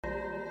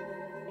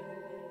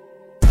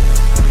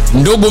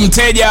Ndugu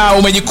mteja,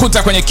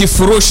 umejikuta kwenye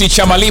kifurushi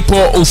cha malipo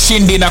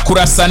ushindi na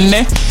Kurasa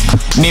 4.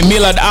 Ni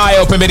Millard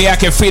Ayo, pembeni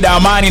yake Frida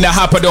Amani, na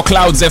hapa do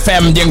Clouds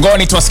FM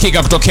jengoni.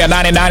 Twasikika kutokea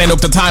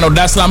 88.5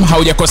 Dar es Salaam.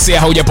 Haujakosea,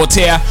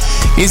 haujapotea.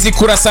 Hizi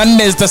Kurasa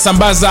 4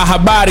 zitasambaza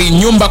habari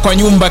nyumba kwa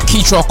nyumba,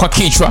 kichwa kwa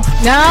kichwa.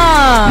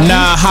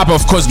 Na hapa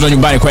of course ndo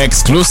nyumbani kwa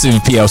exclusive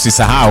pia,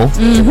 usisahau.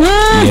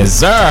 Yes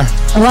sir.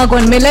 Wako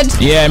ni Millard?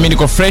 Yeah, mimi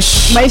niko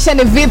fresh. Maisha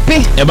ni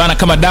vipi? Bana,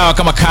 kama dawa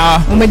kama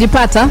kawa.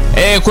 Umejipata?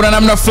 Kuna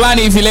namna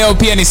fulani hivi leo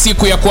pia ni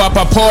siku ya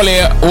kuwapa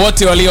pole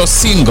wote walio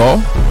single.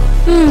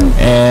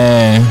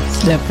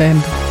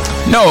 Depende.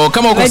 No,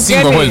 kama uko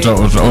single kweli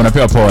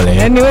unapewa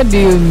pole. Anyway, what do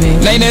you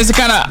mean? Na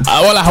inawezekana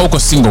wala hauko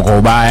single kwa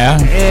ubaya.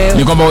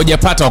 Ni kwamba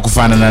hujapata wa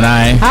kufanana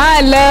naye.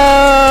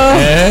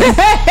 Hello.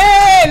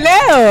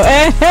 Leo.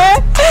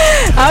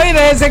 Au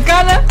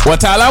inawezekana?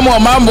 Wataalamu wa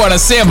mambo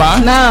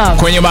wanasema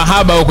kwenye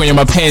mahaba au kwenye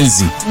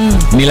mapenzi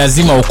ni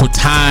lazima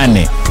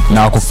ukutane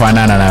na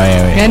wakufanana na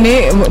wewe.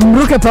 Yaani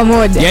mruke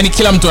pamoja. Yaani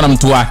kila mtu ana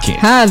mtu wake.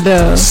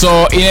 Hello.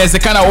 So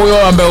inawezekana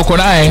huyo ambaye uko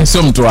naye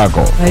sio mtu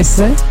wako. I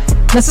see.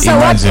 Na sasa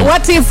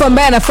what if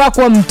ambaye anafaa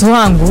kuwa mtu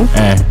wangu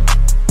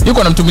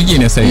yuko na mtu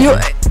mwingine sasa hivi?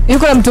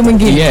 Yuko na mtu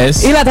mwingine?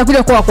 Yes. Ila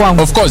atakuja kuwa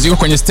kwangu. Of course yuko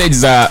kwenye stage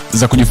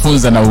za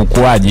kujifunza na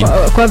ukuaji.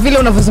 Kwa vile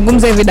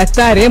unavyozungumza hivi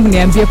daktari, hebu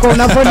niambie kwa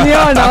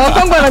unaponiona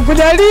wakongo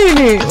anakuja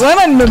lini?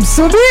 Wana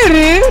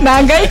nimemsubiri na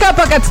hangaika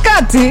hapa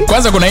katikati.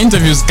 Kwanza kuna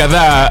interviews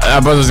kadhaa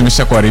ambazo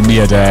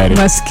zimeshakuharibia tayari.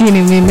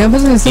 Maskini mimi.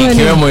 Ambazo nisema ni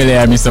ikiwemo ile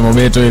ya Mr.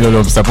 Mobeto, ile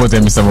ile support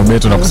ya Mr.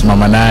 Mobeto na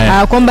kusimama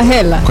naye. Kwamba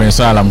hela. Kwenye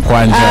swala la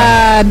mkwanja.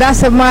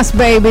 That's a must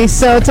baby.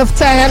 So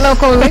tafuta hello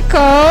koliko.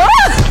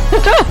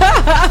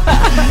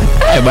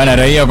 Bana,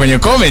 raia kwenye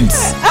comments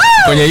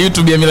kwenye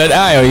YouTube ya Millard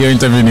Ayo, hiyo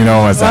interview ni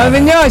noma sana.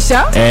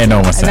 Wamenyosha?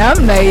 Noma sana.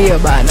 Namna hiyo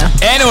bana.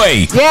 Anyway.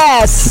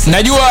 Yes.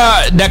 Najua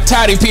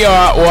daktari pia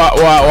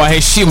wa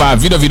heshima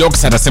Video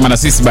Vidox atasema na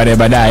sisi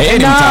baadaye. Yeye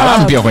ni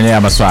mtaalamu pia kwenye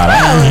haya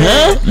masuala.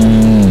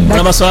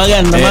 Na masuala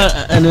gani?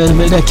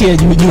 Anaelekea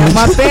juu.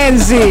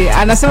 Mapenzi.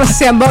 Anasema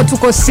sisi ambao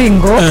tuko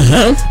single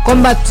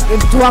kwamba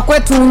tuwa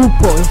kwetu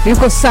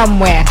yuko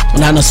somewhere.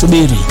 Na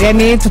anasubiri.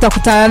 Yaani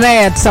tutakutana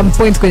naye at some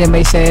point kwenye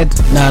maisha yetu.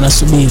 Na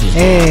anasubiri.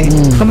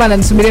 Kama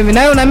ananisubiria mimi,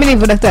 nawe unaamini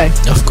hivyo daktari?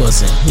 Of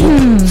course.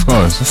 Of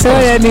course. So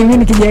yaani mimi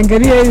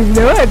nikijiangalia hivi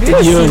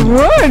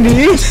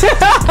simuoni.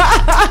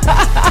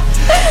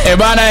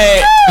 Bana,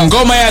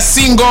 ngoma ya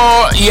single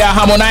ya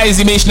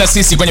Harmonize imeishi na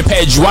sisi kwenye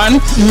page 1.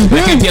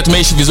 Lakini pia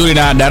tumeishi vizuri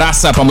na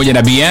Darasa pamoja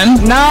na BN.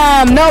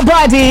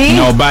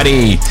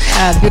 Nobody.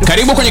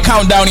 Karibu kwenye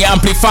countdown ya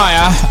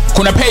Amplifaya.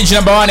 Kuna page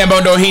number 1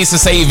 ambayo ndio hii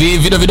sasa hivi.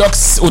 Video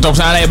Vidox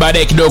utakutana naye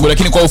baadaye kidogo,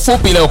 lakini kwa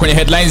ufupi leo kwenye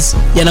headlines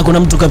jana kuna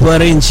mtu kapewa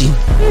range.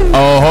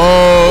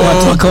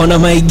 Watu wakaona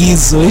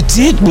maigizo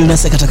eti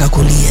Bilnas akataka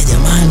kulia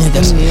jamani.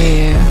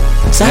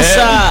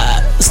 Sasa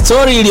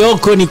story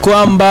iliyoko ni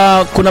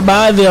kwamba kuna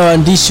baadhi ya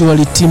waandishi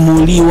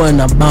walitimuliwa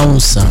na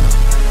bouncer.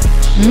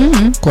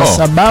 Kwa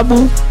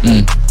sababu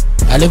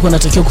alikuwa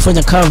anatakiwa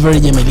kufanya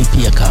coverage,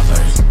 amelipia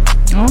coverage.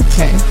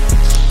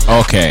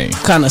 Okay.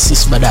 Kana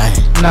sisi baadaye.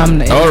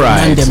 Namna.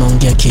 Alright. Ndio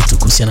ameongea kitu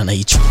kuhusiana na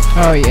hicho.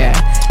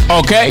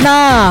 Okay.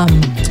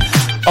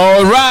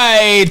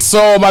 Alright, so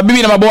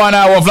mabibi na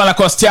mabwana, wavulana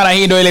kwa wasichana,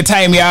 hii ndio ile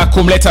time ya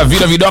kumleta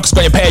Video Vidox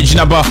kwenye page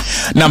number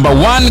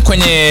 1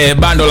 kwenye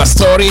bando la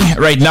story.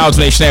 Right now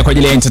tunaishi naye kwa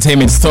ajili ya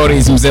entertainment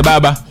stories, mzee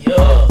baba.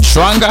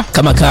 Shwanga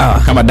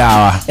kama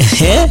dawa.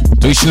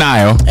 Tuishi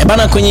nayo.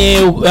 Bana, kwenye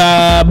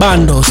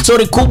bando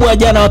story kubwa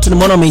jana watu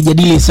nimeona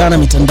wameijadili sana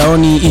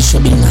mitandaoni, issue ya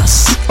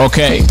Bilnas.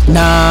 Okay.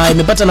 Na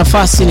imepata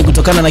nafasi ni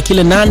kutokana na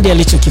kile Nandi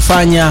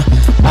alichokifanya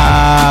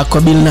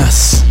kwa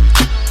Bilnas.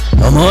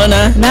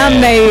 Umeona?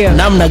 Namna hiyo.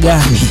 Namna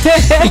gani?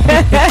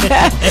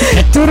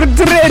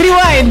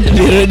 Rewind.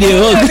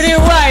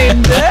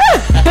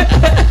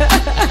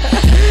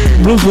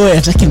 Bro,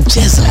 hataki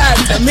mchezo.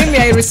 Mimi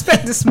I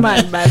respect this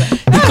man, brother.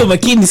 Niko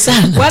makini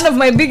sana. One of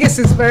my biggest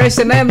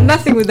inspiration. I am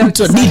nothing without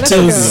you.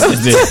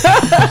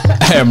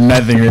 I am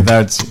nothing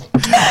without you.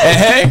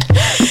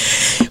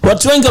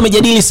 Watu wengi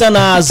wamejadili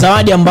sana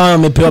zawadi ambayo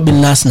amepewa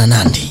Bilnas na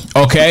Nandi.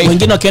 Okay.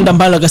 Wengine wakaenda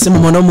mbali wakasema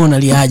mwanaume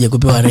unaliaje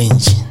kupewa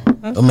range.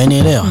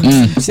 Umenielewa?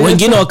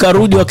 Wengine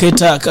wakarudi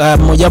wakaita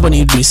mmoja hapo ni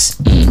Idris.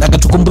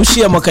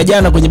 Akatukumbushia mwaka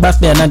jana kwenye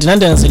birthday ya Nandi.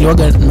 Nandi anazaliwa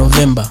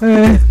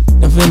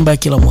November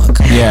kila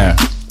mwaka. Yeah.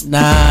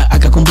 Na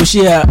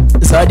akakumbushia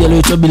zawadi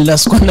aliyoitoa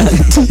Bilnas kwa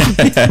Nandi.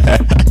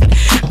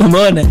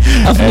 Umeona?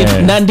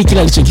 Nandi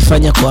kila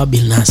alichokifanya kwa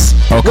Bilnas.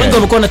 Wengi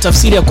wamekuwa na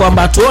tafsiri ya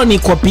kwamba hatuoni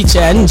kwa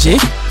picha ya nje,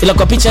 ila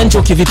kwa picha ya nje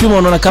ukivipima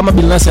unaona kama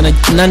Bilnas na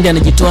Nandi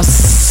anajitoa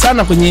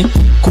sana kwenye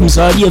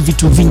kumzawadia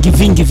vitu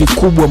vingi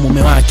vikubwa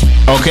mume wake.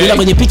 Ila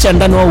kwenye picha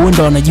ndani wao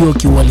huenda wanajua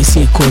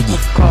kiuhalisia ikoje.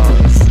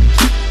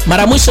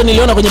 Mara mwisho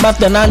niliona kwenye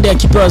birthday Nandi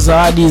akipewa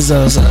zawadi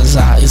za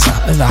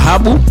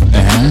dhahabu.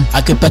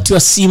 Akipatiwa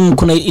simu,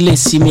 kuna ile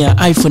simu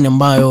ya iPhone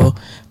ambayo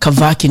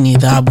cover yake ni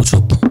dhahabu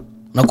tu.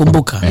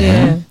 Nakumbuka.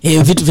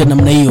 Vitu vya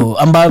namna hiyo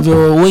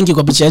ambavyo wengi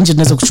kwa picha nje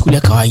tunaweza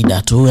kuchukulia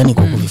kawaida tu, yani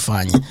kwa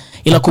kuvifanya.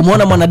 Ila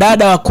kumuona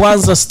mwanadada wa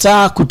kwanza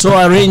star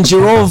kutoa Range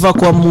Rover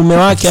kwa mume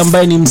wake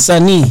ambaye ni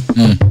msanii.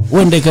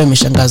 Uende kama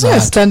imeshangaza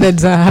watu.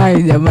 Standards are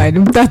high jamani,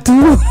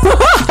 mtatu.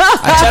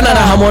 Achana na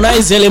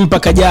Harmonize ile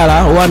mpaka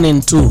jala 1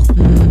 and 2.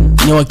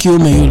 Ni wa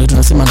kiume yule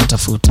tunasema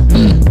anatafuta.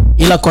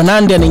 Ila kwa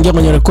Nandy anaingia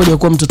kwenye rekodi ya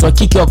kuwa mtoto wa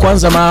kike wa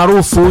kwanza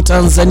maarufu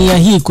Tanzania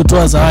hii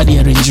kutoa zawadi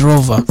ya Range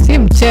Rover. Si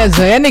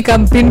mchezo, yani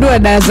kampindua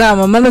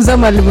Dazama, maana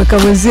Zama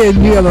alimwekawezea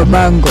juu ya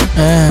mabango.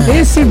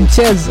 Hii si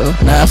mchezo.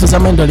 Na afu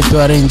Zama ndo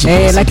alipewa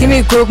Range.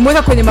 Lakini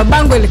kumweka kwenye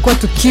mabango ilikuwa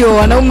tukio.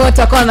 Wanaume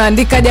wote wakawa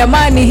wanaandika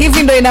jamani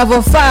hivi ndo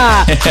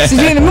inavyofaa.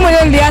 Sijui mimi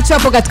mwenyewe niliacha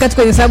hapo katikati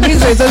kwenye sababu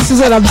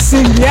hizo na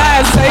msingi.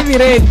 Sasa hivi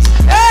Range.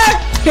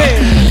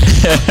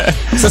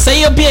 Sasa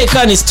hiyo pia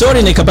ikawa ni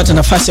story na ikapata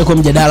nafasi ya kuwa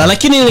mjadala,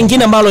 lakini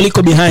lingine ambalo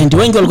liko behind,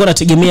 wengi walikuwa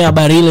wanategemea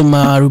habari ile,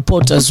 ma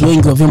reporters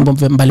wengi wa vyombo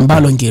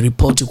mbalimbali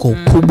wangeripoti kwa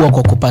ukubwa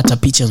kwa kupata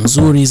picha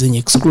nzuri zenye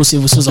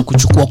exclusive sio za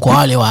kuchukua kwa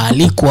wale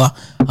waalikwa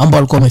ambao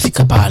walikuwa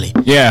wamefika pale.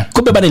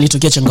 Kumbe bado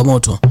ilitokea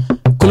changamoto.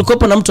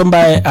 Kulikuwa na mtu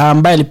ambaye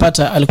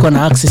alikuwa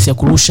na access ya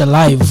kurusha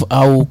live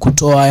au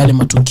kutoa yale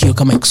matukio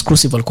kama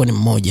exclusive, alikuwa ni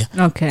mmoja.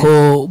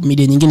 Kwa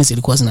media nyingine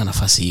zilikuwa zina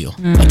nafasi hiyo.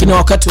 Lakini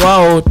wakati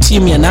wao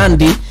timu ya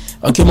Nandy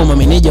wakiwemo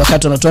mameneja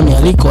wakati wanatoa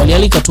mialiko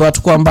walialika tu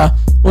watu kwamba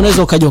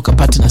unaweza ukaja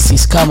ukapata na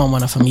sisi kama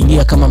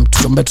mwanafamilia, kama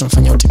mtu ambaye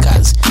tunafanya wote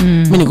kazi.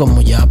 Mimi niko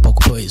mmoja hapo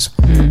kwa hizo.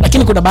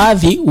 Lakini kuna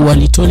baadhi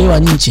walitolewa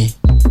nje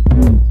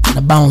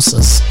na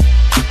bouncers.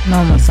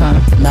 Noma sana.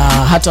 Na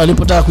hata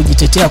walipotaka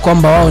kujitetea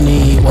kwamba wao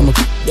ni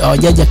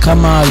hawajaja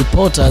kama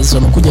reporters,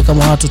 wamekuja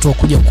kama watu tu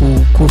kuja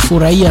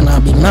kufurahia na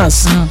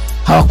Bilnas,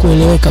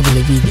 hawakueleweka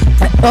vile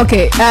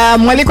vile.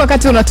 Mwaliko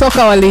wakati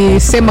unatoka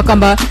walisema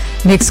kwamba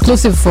ni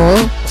exclusive for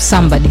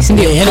somebody, si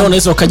ndio? Yani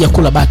unaweza ukaja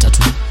kula bata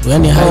tu.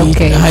 Yani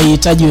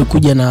haihitaji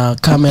kuja na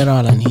kamera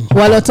wala nini.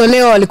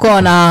 Walotolewa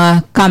walikuwa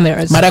na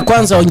cameras. Mara ya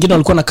kwanza wengine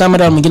walikuwa na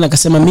kamera, mwingine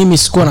akasema mimi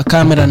sikuwa na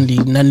kamera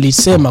na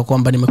nilisema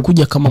kwamba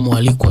nimekuja kama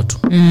mwaliko tu.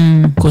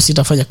 Kwa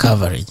sitafanya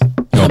coverage.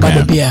 Na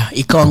bado pia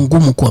ikawa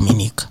ngumu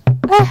kuaminika.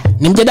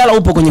 Ni mjadala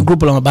upo kwenye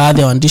group la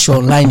baadhi ya waandishi wa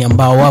online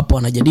ambao wapo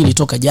wanajadili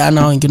toka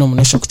jana, wengine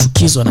wanaonyesha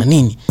kuchukizwa na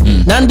nini.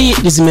 Nandy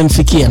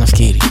zimemfikia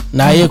nafikiri.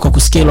 Na yeye kwa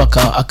kusikia hilo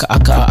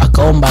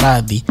akaomba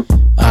radhi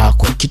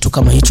kwa kitu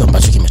kama hicho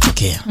ambacho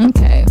kimetokea.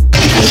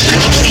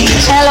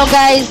 Hello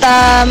guys,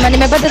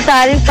 nimepata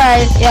taarifa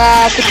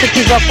ya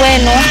kuchukizwa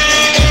kwenu.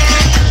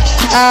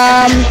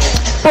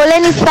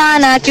 Poleni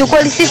sana,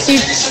 kiukweli sisi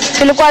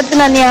tulikuwa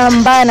hatuna nia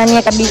mbaya na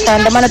nia kabisa,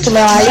 ndio maana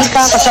tumewaalika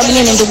kwa sababu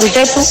nyinyi ni ndugu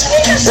zetu.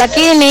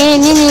 Lakini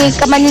nyinyi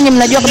kama nyinyi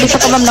mnajua kabisa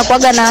kama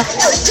mnakuaga na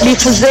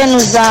bifu zenu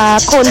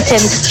za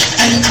content.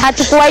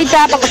 Hatukuwaita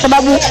hapa kwa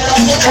sababu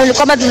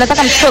kwamba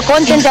tunataka mchukue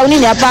content au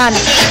nini, hapana.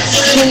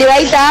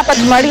 Niliwaita hapa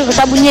tumwalike kwa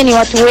sababu nyinyi ni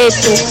watu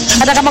wetu.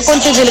 Hata kama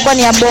content ilikuwa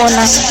ni ya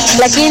Bona,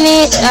 lakini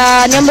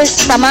niombe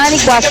samahani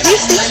kwa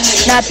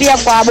sisi na pia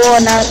kwa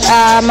Bona.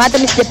 Hata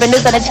mimi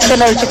sijapendezwa na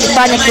kitendo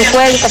alichokifanya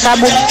kiukweli, kwa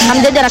sababu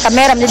hamjaja na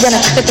kamera, hamjaja na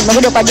kitu,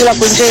 tumekuja kwa ajili ya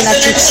kuenjoy na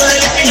sisi.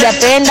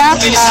 Sijapenda.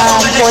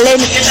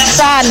 Poleni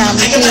sana,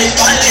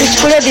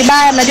 msichukulie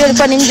vibaya, mnajua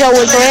ilikuwa ni nje ya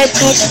uwezo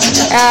wetu.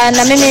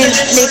 Na mimi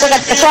nilikuwa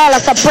katika swala la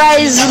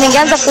surprise,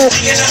 ningeanza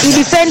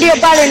kudefend hiyo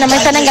pale na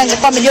maisha nenga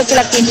angekuwa amejua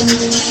kila kitu.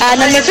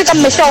 Na nimefika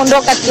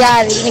mmeshaondoka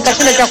tayari,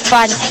 nikashinda cha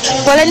kufanya.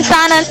 Poleni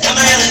sana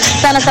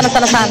sana sana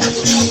sana sana.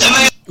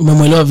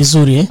 Umemwelewa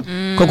vizuri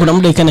Kwa kuna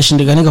muda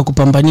ikanashindikanika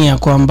kupambania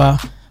kwamba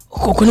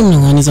kwa nini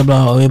mnanganiza bla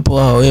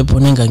wawepo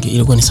nenga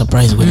ilikuwa ni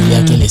surprise kwa ajili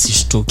yake ile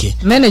isishtuke.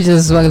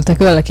 Managers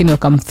walitakiwa lakini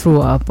wakam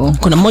through hapo.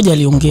 Kuna mmoja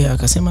aliongea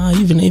akasema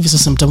hivi na hivi,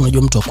 sasa mtamu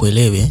unajua mtu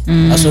akuelewe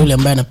hasa yule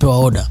ambaye anapewa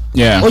order.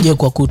 Hoje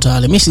kwa kuta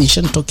ale mimi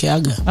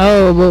sishanitokeaga.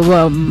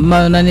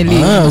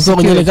 Kwa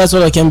kwenye ile kazi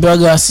wale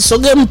wakiambiwaga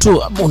sisogee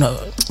mtu una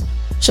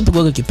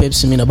shapigwaga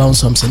kipepsi mimi na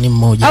bounce wa msanii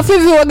mmoja. Afu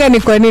hivi waga ni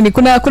kwa nini?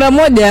 Kuna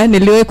moja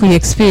niliwahi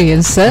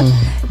ku-experience.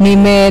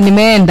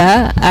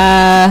 Nimeenda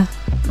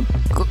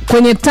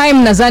kwenye time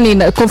nadhani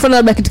kwa mfano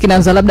labda kitu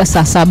kinaanza labda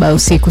saa 7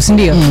 usiku, si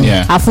ndio?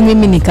 Afu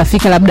mimi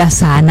nikafika labda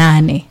saa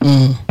 8.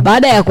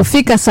 Baada ya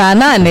kufika saa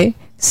 8,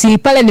 si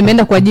pale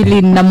nimeenda kwa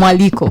ajili na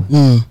mwaliko.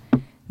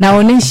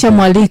 Naonesha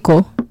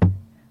mwaliko,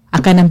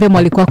 akaniambia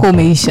mwaliko wako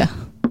umeisha.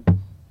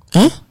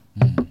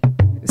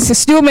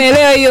 Sisi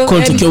umeelewa hiyo?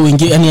 Kwa tukio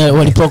wingi yani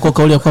walipewa kwa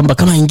kauli ya kwamba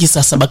kama ingi saa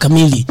 7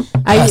 kamili.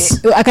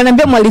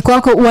 Akaniambia mwaliko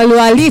wako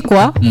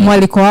walioalikwa,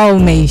 mwaliko wao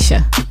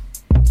umeisha.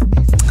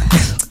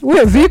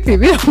 Wewe vipi?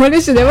 Mimi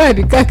mwonyesha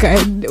jamani kaka.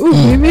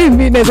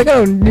 Mimi naweza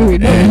unijui.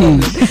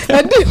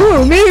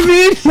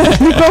 Mimi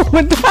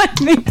niko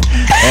ndani.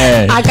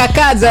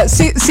 Akakaza.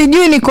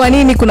 Sijui ni kwa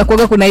nini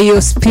kuna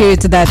hiyo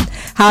spirit that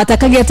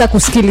hawatakagi hata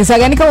kusikiliza.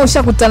 Yaani kama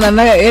ushakutana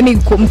naye, yani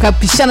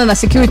mkapishana na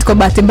security kwa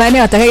bahati mbaya,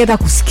 hawatakagi hata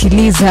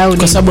kusikiliza au nini.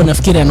 Kwa sababu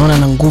nafikiri anaona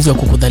na nguvu ya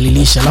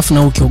kukudhalilisha. Alafu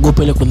na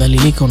ukiogopa ile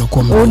kudhalilika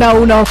unakuwa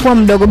mdogo. Unakuwa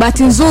mdogo.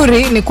 Bahati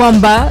nzuri ni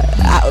kwamba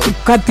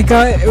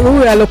katika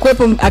huyu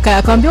alokuepo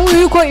akamwambia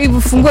huyu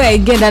yuko funguo ya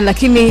igenda,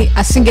 lakini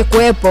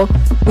asingekuepo,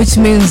 which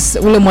means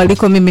ule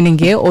mwaliko mimi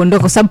ningeondoka,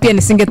 kwa sababu pia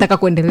nisingetaka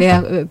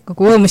kuendelea.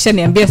 Wewe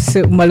umeshaniambia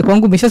mwaliko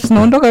wangu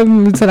umeshaondoka,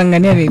 mimi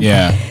nitangania nini?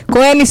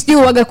 Kwa hiyo ni sijui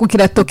waga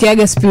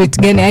kukilatokeaga spirit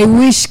gani. I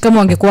wish kama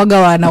wangekuaga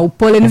wana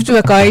upole, ni vitu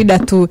vya kawaida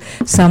tu.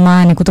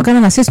 Samani kutokana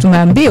na sisi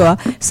tumeambiwa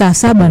saa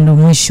 7 ndo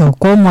mwisho,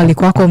 kwa hiyo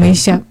mwaliko wako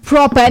umeisha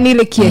proper, yani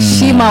ile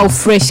kiheshima au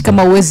fresh,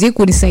 kama uwezi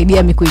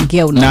kunisaidia mimi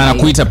kuingia na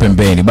anakuita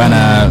pembeni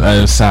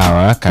bana,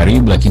 sawa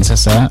karibu, lakini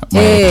sasa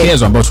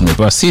maelekezo ambayo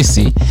tumepewa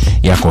sisi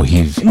yako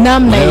hivi,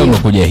 namna hiyo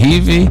umekuja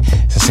hivi,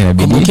 sasa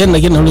inabidi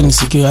lakini ule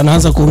nisikio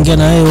anaanza kuongea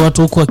na yeye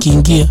watu huko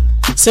wakiingia,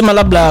 sema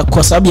labda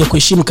kwa sababu ya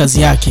kuheshimu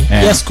kazi yake,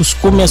 yes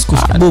kusukumia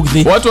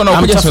sikubugdhi, watu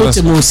wanaokuja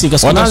sasa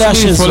muhusika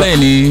watasubiri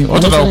foleni,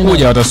 watu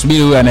wanaokuja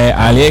watasubiri huyu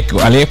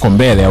aliyeko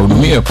mbele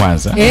ahudumiwe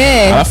kwanza,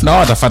 alafu na wao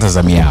watafuata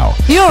zamu yao,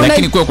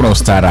 lakini kuna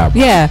ustaarabu.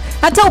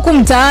 Hata huko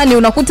mtaani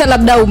unakuta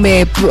labda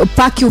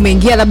umepaki,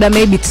 umeingia labda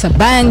maybe it's a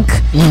bank,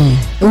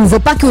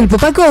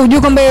 ulipopaki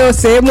unajua kwamba hiyo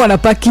sehemu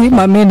wanapaki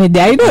ma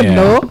manager, I don't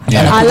know,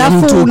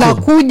 alafu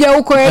unakuja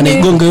huko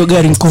anigonga hiyo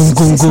gari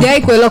ngongongo.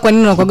 Sijai kuelewa kwa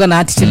nini unakuwa na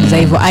attitude za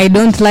hivyo. I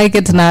don't like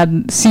it, na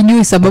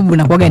sijui sababu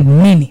unakuwa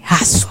nini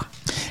haswa.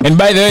 And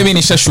by the way, mimi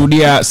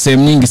nishashuhudia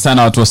sehemu nyingi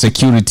sana watu wa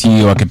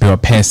security wakipewa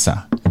pesa.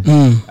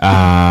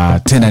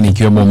 Tena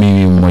nikiwemo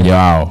mimi mmoja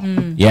wao.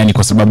 Yani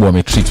kwa sababu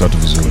wametreat watu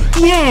vizuri.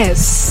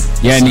 Yes.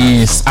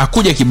 Yani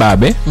akuja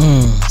kibabe.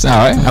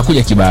 Sawa,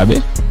 akuja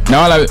kibabe.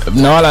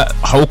 Na wala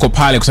hauko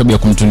pale kwa sababu ya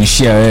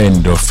kumtunishia wewe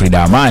ndo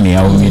Frida Amani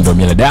au mimi ndo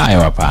Millard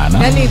Ayo, hapana.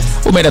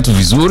 Umeenda tu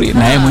vizuri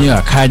na yeye mwenyewe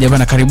akaja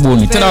bana,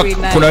 karibuni. Tena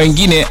kuna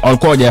wengine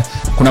walikuwa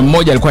kuna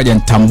mmoja alikuwa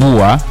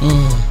hajanitambua.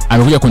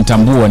 Amekuja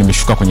kunitambua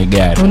nimeshuka kwenye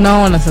gari.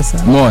 Unaona sasa.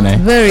 Umeona?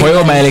 Kwa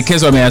hiyo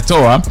maelekezo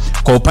ameyatoa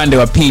kwa upande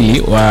wa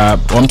pili wa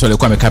mtu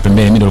aliyekuwa amekaa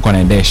pembeni, mimi ndo nilikuwa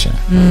naendesha.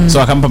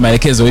 So akampa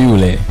maelekezo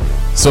yule.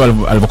 So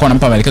alipokuwa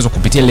anampa maelekezo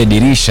kupitia ile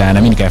dirisha, na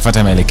mimi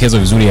nikayafuata maelekezo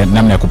vizuri ya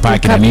namna ya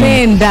kupaki na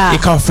nini.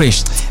 Ikawa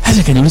fresh.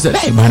 Hata kaniuliza,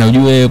 bwana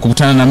ujue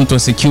kukutana na mtu wa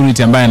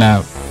security ambaye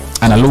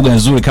ana lugha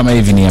nzuri kama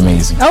hivi ni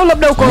amazing. Au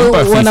labda uko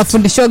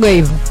wanafundishwaga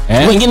hivyo.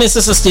 Wengine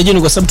sasa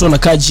sijajui kwa sababu tu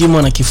wanakaa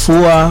gym na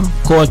kifua,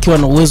 kwa akiwa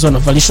na uwezo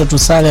anavalishwa tu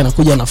sare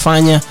anakuja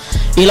anafanya,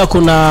 ila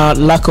kuna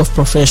lack of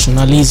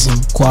professionalism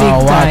kwa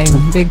watu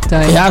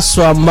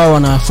haswa ambao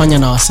wanafanya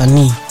na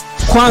wasanii.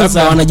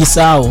 Kwanza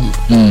wanajisahau.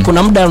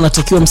 Kuna muda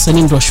unatakiwa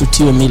msanii ndo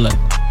ashutiwe Millard.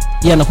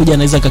 Yeye anakuja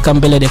anaweza kakaa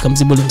mbele hadi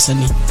akamzibu ile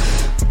msanii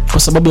kwa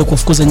sababu ya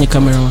kufukuza nye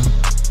cameraman.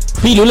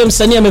 Pili, ule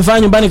msanii amevaa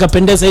nyumbani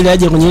kapendeza ile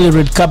aje kwenye ile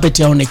red carpet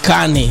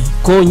aonekane.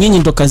 Kwa hiyo nyinyi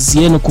ndo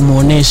kazi yenu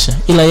kumuonesha.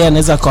 Ila yeye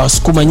anaweza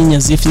akawasukuma nyinyi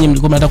azifi nyinyi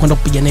mlikuwa mnataka kwenda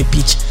kupiga naye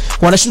picha.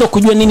 Wanashindwa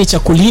kujua nini cha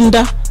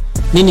kulinda,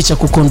 nini cha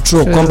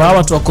kucontrol. Kwamba hawa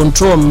watu wa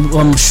control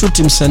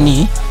wamshuti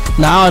msanii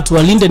na hawa watu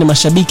walinde ni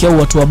mashabiki au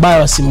watu wabaya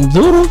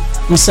wasimdhuru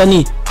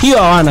msanii. Hiyo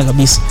hawana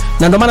kabisa.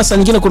 Na ndio maana saa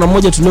nyingine kuna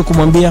mmoja tulio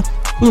kumwambia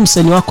huyu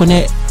msanii wako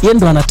naye yeye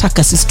ndo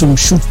anataka sisi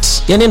tumshoot.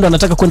 Yaani ndo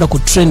anataka kwenda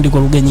kutrend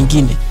kwa lugha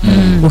nyingine.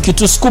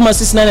 Ukitusukuma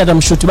sisi nani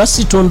atamshoot?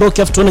 Basi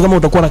tuondoke afu tuone kama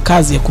utakuwa na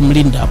kazi ya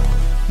kumlinda hapo.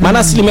 Maana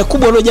asilimia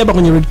kubwa waliojaba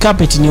kwenye red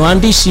carpet ni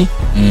waandishi.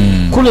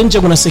 Kule nje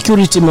kuna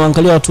security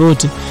imeangalia watu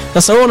wote.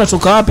 Sasa wewe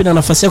unatoka wapi na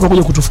nafasi yako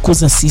kuja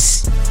kutufukuza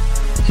sisi?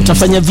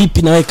 Utafanya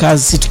vipi na wewe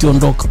kazi sisi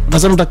tukiondoka?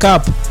 Unasema utakaa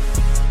hapo.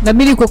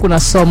 Inabidi kwa kuna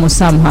somo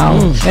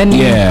somehow.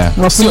 Yani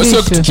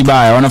sio kitu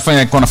kibaya,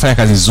 wanafanya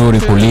kazi nzuri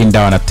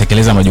kulinda,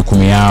 wanatekeleza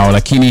majukumu yao,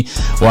 lakini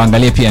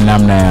waangalie pia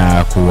namna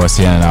ya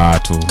kuwasiliana na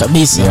watu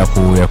kabisa.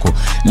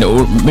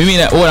 Mimi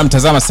huwa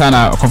namtazama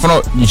sana kwa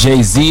mfano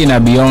Jay-Z na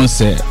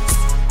Beyonce,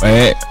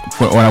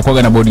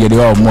 wanakuwa na bodyguard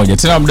wao mmoja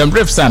tena muda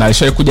mrefu sana,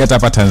 alishawahi kuja hata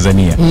hapa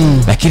Tanzania.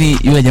 Lakini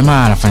yule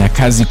jamaa anafanya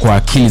kazi kwa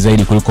akili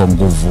zaidi kuliko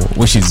nguvu,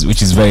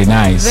 which is very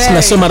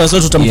nice. Sina mara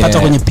zote utampata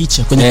kwenye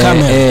picha, kwenye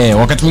kamera.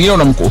 Wakati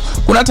mwingine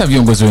kuna hata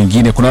viongozi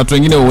wengine, kuna watu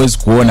wengine huwezi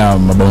kuona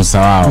mabounsa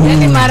wao.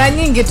 Yaani mara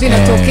nyingi tu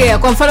inatokea.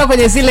 Kwa mfano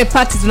kwenye zile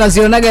party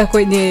tunazionaga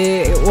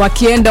kwenye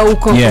wakienda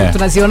huko,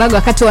 tunazionaga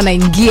wakati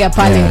wanaingia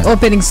pale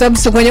opening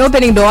service. Kwenye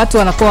opening ndo watu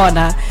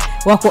wanakuwa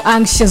wako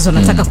anxious,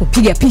 wanataka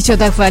kupiga picha,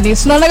 wanataka kufanya.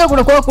 Tunaonaga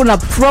kuna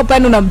proper,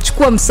 yani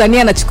unamchukua msanii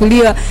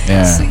anachukuliwa.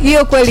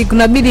 Hiyo kweli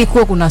kunabidi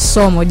kuwa kuna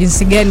somo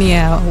jinsi gani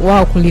ya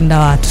wao kulinda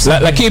watu.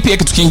 Lakini pia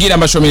kitu kingine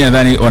ambacho mimi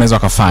nadhani wanaweza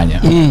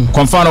kufanya.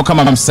 Kwa mfano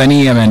kama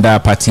msanii ameandaa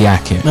party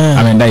yake,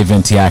 ameandaa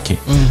event yake,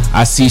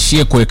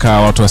 asiishie kuweka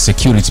watu wa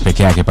security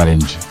peke yake pale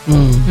nje.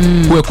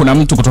 Kuwe kuna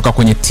mtu kutoka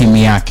kwenye timu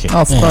yake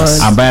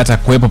ambaye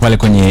atakuwepo pale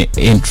kwenye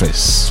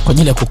interest kwa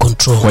ajili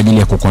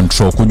ya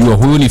kucontrol, kujua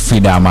huyu ni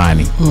Frida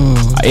Amani.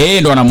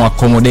 Yeye ndo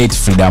anamuaccommodate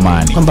Frida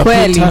Amani.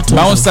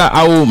 Bouncer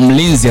au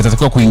mlinzi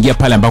atatakiwa kuingia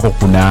pale ambako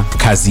kuna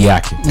kazi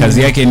yake.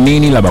 Kazi yake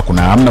nini? Labda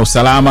kuna hamna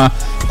usalama,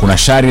 kuna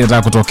shari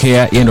inataka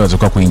kutokea, yeye ndo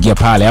atatakiwa kuingia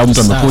pale. Au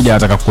mtu amekuja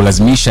anataka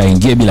kulazimisha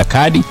aingie bila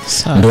kadi,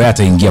 ndo yeye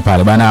ataingia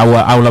pale bana.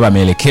 Au labda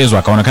ameelekezwa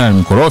akaonekana ni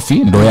mkorofi,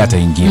 ndo yeye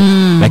ataingia.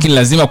 Lakini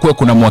lazima kuwe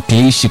kuna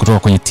mwakilishi kutoka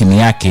kwenye timu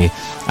yake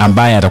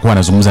ambaye atakuwa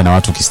anazungumza na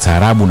watu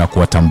kistaarabu na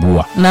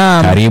kuwatambua.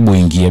 Karibu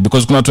ingie,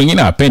 because kuna watu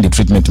wengine hawapendi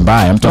treatment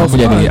mbaya. Mtu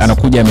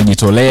anakuja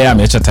amejitolea,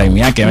 ameacha time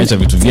yake, ameacha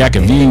vitu vyake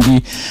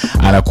vingi,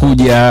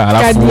 anakuja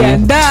alafu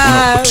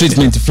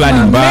treatment fulani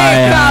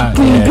mbaya.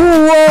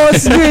 Nguo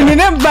sijui ni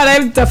namba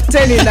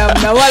mtafuteni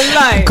namna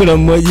wallahi. Kuna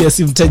mmoja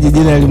simtaji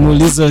jina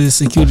alimuuliza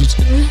security,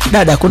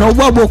 dada kuna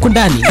ubwabwa huko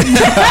ndani?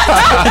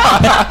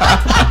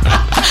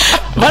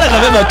 Mara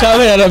kabeba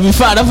kamera na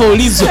vifaa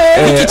anapoulizwa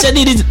hiki cha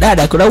nini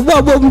dada kuna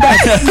ubwabwa ndani.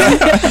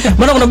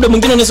 Maana kuna muda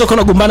mwingine unaweza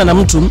kuona gombana na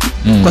mtu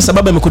kwa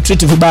sababu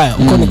amekutreat vibaya.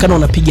 Ukaonekana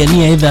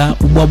unapigania either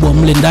ubwabwa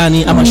mle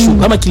ndani ama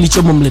shughuli ama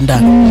kilichomo mle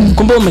ndani.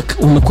 Kumbe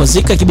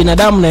umekwazika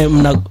kibinadamu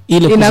na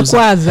ile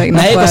inakwaza.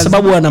 Na yeye kwa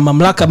sababu ana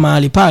mamlaka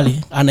mahali pale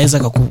anaweza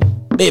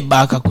akakubeba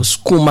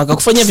akakusukuma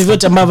akakufanyia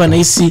vyovyote ambavyo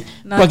anahisi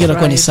kwake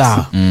itakuwa ni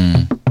sawa.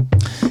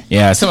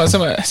 Yeah,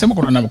 sema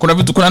kuna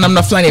vitu kuna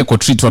namna fulani ya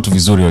ku-treat watu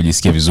vizuri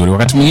wajisikie vizuri.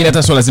 Wakati mwingine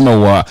hata sio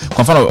lazima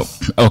kwa mfano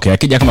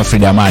akija kama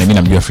Frida Amani, mimi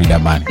namjua Frida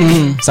Amani.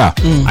 Sawa.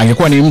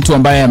 Angekuwa ni mtu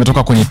ambaye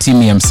ametoka kwenye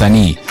timu ya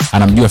msanii,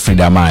 anamjua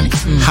Frida Amani.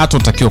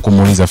 Hatotakiwa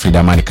kumuuliza Frida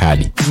Amani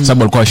kadi.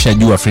 Sababu alikuwa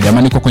ashajua Frida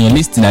Amani iko kwenye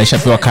list na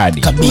alishapewa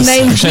kadi.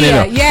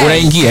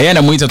 Unaingia, yeye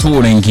anamuita tu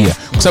unaingia.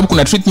 Kwa sababu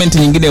kuna treatment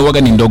nyingine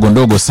huaga ni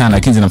ndogo sana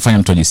lakini zinamfanya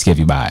mtu ajisikie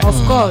vibaya.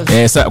 Of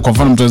course. Kwa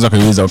mfano mtu anaweza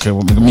kuuliza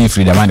mimi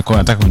Frida Amani kwa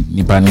nataka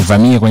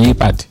nivamie kwenye hii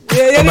party.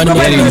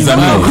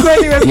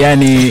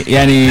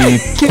 Yani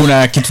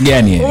kuna kitu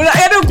gani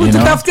yaani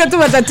kututafutia tu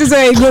matatizo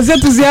ya ego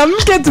zetu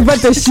ziamke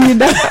tupate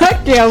shida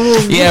ya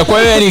Mungu.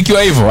 Kwa hiyo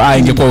ikiwa hivyo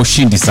ingekuwa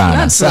ushindi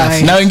sana.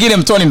 Na wengine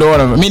mtoni ndio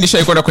wana mimi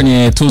nishakwenda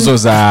kwenye tuzo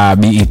za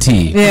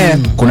BET.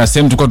 Kuna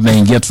sehemu tulikuwa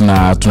tunaingia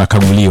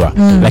tunakaguliwa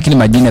lakini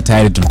majina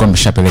tayari tulikuwa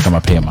tumeshapeleka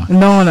mapema.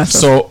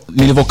 So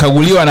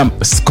nilivyokaguliwa na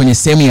kwenye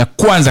sehemu ya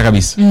kwanza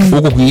kabisa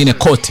huko kwingine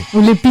kote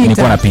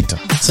nilikuwa napita.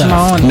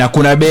 Na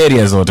kuna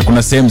barriers zote,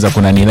 kuna sehemu za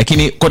kuna nini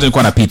lakini kote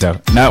nilikuwa napita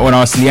na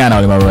wanawasiliana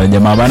wale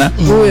jamaa bana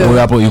huyo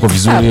hapo yuko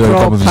vizuri yuko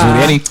hapo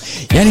vizuri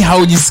yani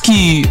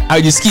haujisikii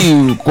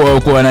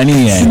kwa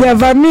nani yani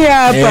sijavamia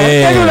hapa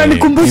yani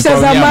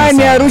unanikumbusha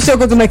zamani Arusha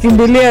kwa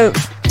tunakimbilia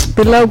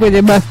pilau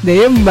kwenye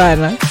birthday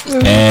bana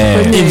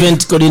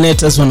event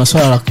coordinators wana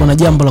swala kuna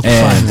jambo la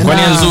kufanya kwa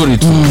nia nzuri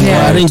tu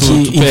arrange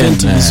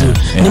event vizuri.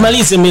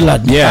 Nimalize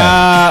Millard.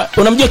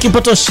 Unamjua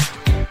Kipotoshi?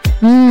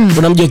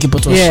 Unamjua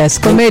Kipotoshi? Yes,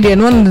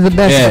 comedian, one of the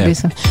best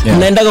kabisa.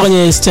 Mnaendaga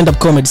kwenye stand up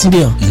comedy, si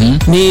ndio?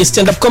 Ni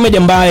stand up comedy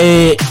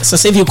ambaye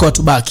sasa hivi yuko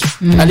Watubaki.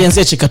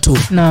 Alianzia Chekatu.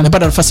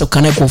 Nimepata nafasi ya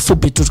kukaa naye kwa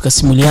ufupi tu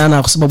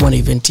tukasimuliana kwa sababu ana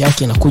event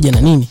yake inakuja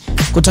na nini.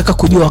 Kutaka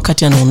kujua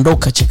wakati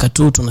anaondoka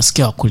Chekatu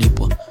tunasikia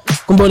wakulipwa.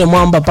 Kumbe yule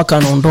mwamba paka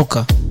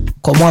anaondoka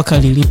kwa mwaka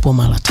lilipo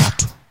mara 3.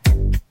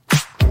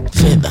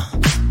 Fedha.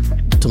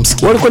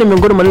 Tumsikie. Walikuwa ni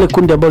miongoni mwa ile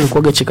kundi ambao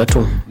lilikuwa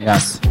Chekatu.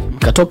 Yes.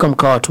 Mkatoka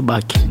mkawa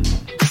Watubaki.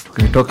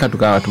 Tukitoka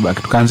tukawa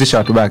Watubaki, tukaanzisha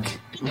Watubaki.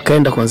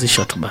 Mkaenda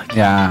kuanzisha Watubaki.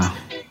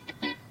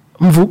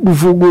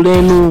 Mvugu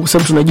lenu kwa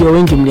sababu tunajua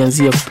wengi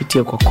mlianzia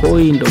kupitia kwa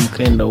Koi ndo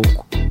mkaenda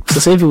huko.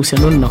 Sasa hivi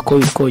uhusiano na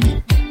Koi ukoje?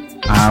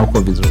 Huko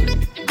vizuri.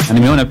 Na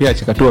nimeona pia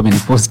Chekatu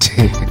amenipost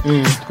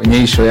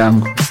kwenye show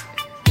yangu.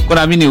 Kwa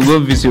naamini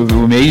ugomvi sio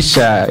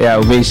umeisha,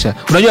 umeisha.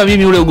 Unajua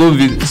mimi ule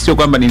ugomvi sio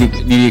kwamba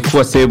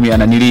nilikuwa sehemu ya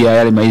nanilia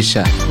yale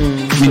maisha.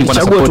 Mimi nilikuwa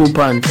na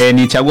support.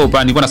 Nichagua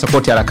upande, nilikuwa na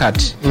support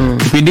harakati.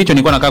 Kipindi hicho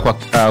nilikuwa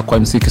nakaa kwa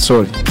MC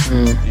Kisori.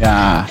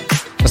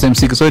 Sasa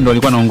MC Kisori ndo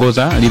alikuwa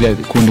anaongoza lile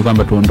kundi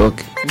kwamba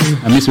tuondoke.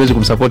 Na mimi siwezi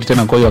kumsupport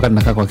tena kwa hiyo wakati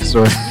nakaa kwa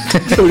Kisori.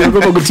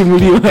 Uliogopa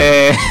kutimuliwa.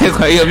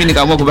 Kwa hiyo mimi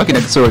nikaamua kubaki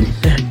na Kisori.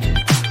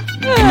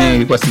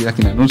 Ilikuwa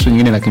 1,200,000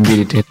 nyingine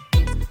 200,000 tena.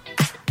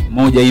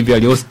 Moja hivi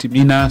alihost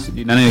Mina,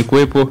 sijui nani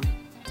alikuwepo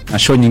na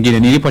show nyingine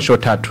nilipo show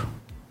 3.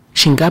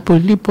 Shingapo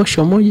lilipo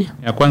show moja?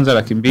 Ya kwanza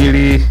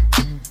 200,000,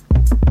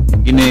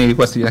 nyingine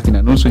ilikuwa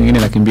 1,200,000, nyingine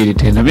 200,000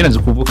 tena. Mimi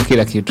nazikumbuka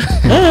kila kitu.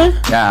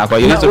 Kwa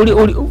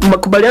hiyo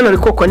makubaliano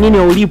yalikuwa kwa nini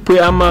ulipwe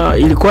ama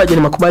ilikuwaje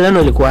ni makubaliano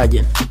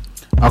yalikuwaje?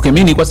 Okay,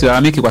 mimi nilikuwa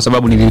silalamiki kwa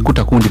sababu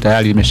nilikuta kundi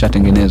tayari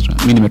limeshatengenezwa.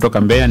 Mimi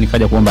nimetoka Mbeya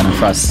nikaja kuomba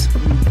nafasi.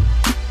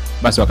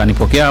 Basi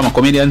wakanipokea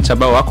comedians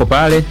ambao wako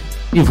pale.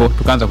 Hivyo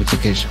tukaanza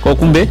kuchekesha. Kwa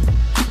kumbe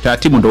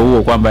taratibu ndio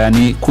huo kwamba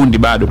yani kundi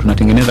bado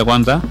tunatengeneza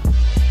kwanza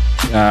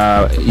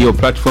hiyo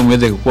platform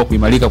iweze kukua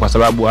kuimarika kwa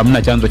sababu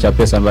hamna chanzo cha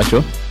pesa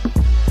ambacho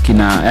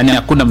yani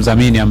hakuna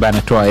mdhamini ambaye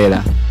anatoa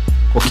hela.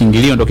 Kwa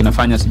kiingilio ndio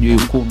kinafanya sijui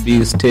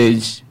ukumbi,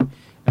 stage,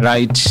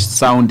 light,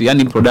 sound,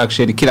 yani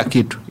production kila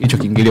kitu. Hicho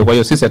kiingilio. Kwa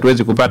hiyo sisi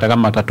hatuwezi kupata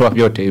kama atatoa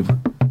vyote hivyo.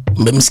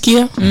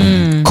 Mmemsikia?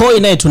 Koi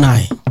naye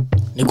tunaye.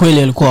 Ni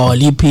kweli alikuwa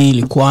walipi,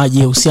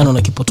 ilikuwaje uhusiano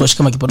na Kipotoshi?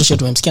 Kama Kipotoshi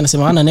tumemsikia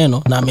anasema hana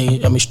neno na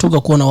ameshtuka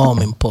kuona wao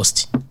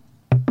wamempost.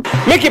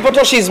 Mimi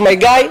Kipotoshi is my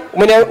guy.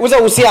 Umeniuza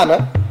uhusiano.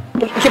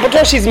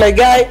 Kipotoshi is my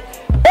guy.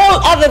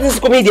 All other these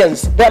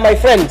comedians, they are my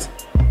friends.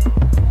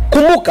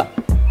 Kumbuka,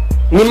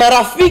 ni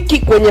marafiki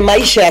kwenye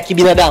maisha ya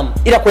kibinadamu,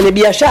 ila kwenye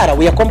biashara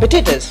we are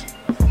competitors.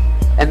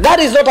 And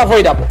that is not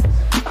avoidable.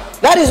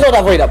 That is not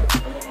avoidable.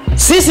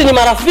 Sisi ni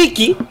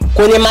marafiki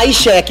kwenye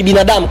maisha ya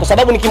kibinadamu kwa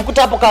sababu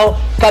nikimkuta hapo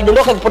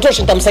kadondoka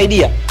Kipotoshi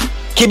nitamsaidia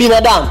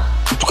kibinadamu.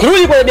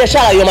 Tukirudi kwenye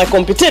biashara, you are my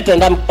competitor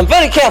and I'm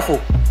very careful.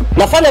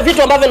 Nafanya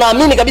vitu ambavyo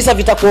naamini kabisa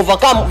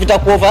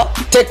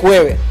vitakuovertake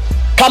wewe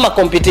kama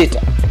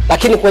competitor.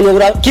 Lakini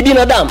kwenye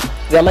kibinadamu,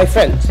 they are my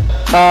friends.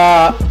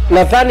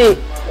 Nadhani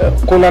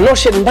kuna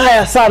notion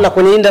mbaya sana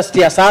kwenye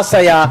industry ya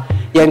sasa ya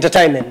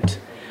entertainment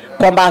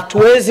kwamba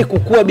hatuwezi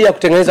kukua bila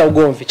kutengeneza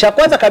ugomvi. Cha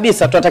kwanza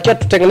kabisa tunatakiwa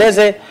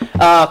tutengeneze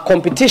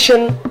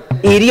competition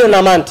iliyo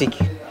na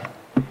mantiki.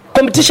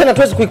 Competition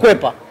hatuwezi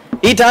kuikwepa.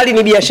 Hii tayari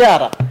ni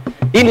biashara.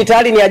 Hii ni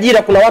tayari ni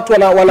ajira, kuna watu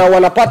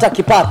wanapata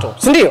kipato,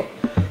 si ndio?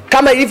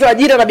 Kama ilivyo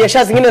ajira na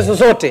biashara zingine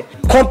zozote,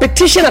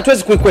 competition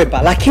hatuwezi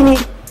kuikwepa, lakini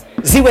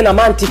ziwe na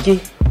mantiki.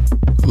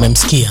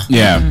 Umemsikia?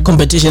 Yeah.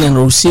 Competition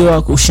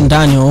inaruhusiwa,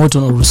 ushindani wowote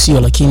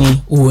unaruhusiwa,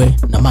 lakini uwe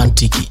na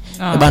mantiki.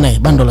 Bana,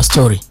 bando la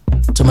story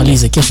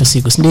tumalize kesho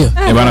siku, si ndio?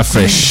 Bana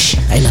fresh.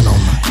 Haina noma.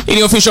 Hii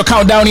ni official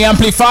countdown ya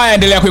Amplifaya,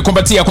 endelea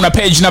kuikumbatia. Kuna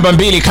page namba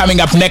 2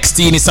 coming up next.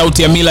 Hii ni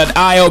sauti ya Millard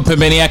Ayo,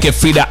 pembeni yake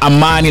Frida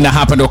Amani, na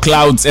hapa ndo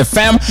Clouds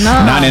FM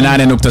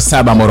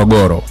 88.7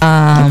 Morogoro.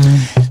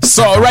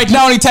 So right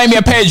now ni time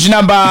ya page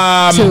namba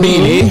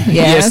 2.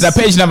 Yes, na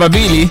page namba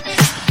 2.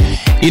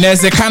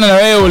 Inawezekana na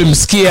wewe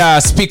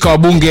ulimsikia speaker wa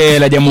bunge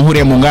la Jamhuri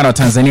ya Muungano wa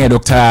Tanzania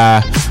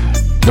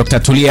Dr.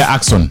 Tulia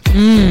Ackson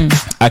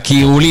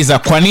akiuliza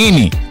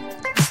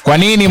kwa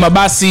nini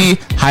mabasi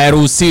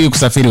hayaruhusiwi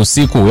kusafiri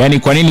usiku? Yani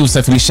kwa nini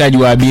usafirishaji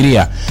wa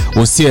abiria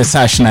usiwe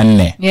saa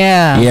 24?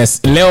 Yeah.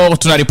 Yes, leo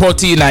tuna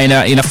ripoti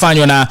na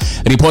inafanywa na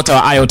reporter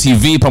wa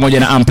IOTV pamoja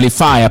na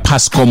Amplifaya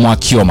Pasco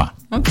Mwakioma.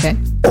 Okay.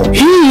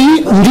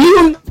 Hii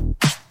ndio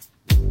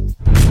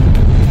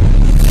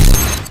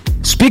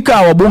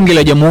Spika wa bunge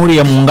la Jamhuri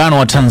ya Muungano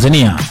wa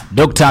Tanzania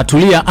Dr.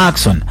 Tulia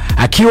Ackson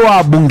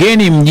akiwa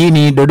bungeni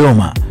mjini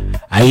Dodoma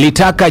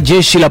alitaka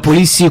jeshi la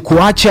polisi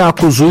kuacha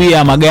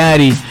kuzuia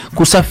magari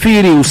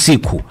kusafiri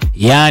usiku,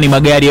 yani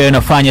magari yayo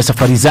yanafanya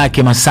safari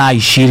zake masaa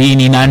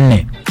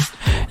 24.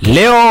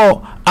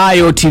 Leo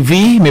IOTV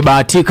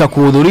imebahatika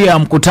kuhudhuria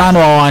mkutano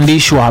wa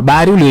waandishi wa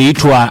habari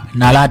ulioitwa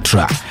na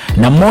LATRA,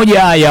 na mmoja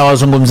ya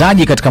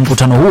wazungumzaji katika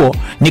mkutano huo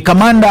ni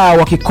kamanda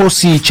wa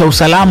kikosi cha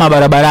usalama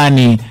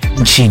barabarani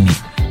nchini,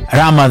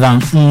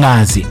 Ramadhan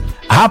Ngazi.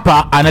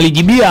 Hapa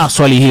analijibia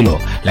swali hilo,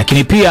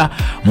 lakini pia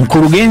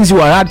mkurugenzi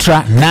wa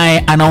LATRA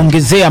naye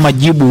anaongezea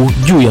majibu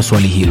juu ya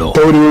swali hilo.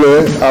 Ushauri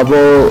ule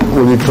ambao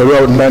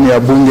ulitolewa ndani ya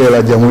bunge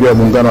la Jamhuri ya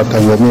Muungano wa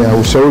Tanzania,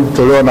 ushauri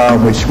ulitolewa na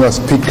Mheshimiwa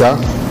Spika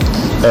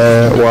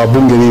wa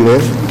bunge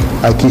lile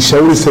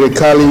akishauri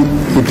serikali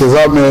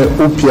itazame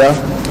upya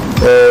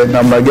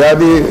namna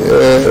gani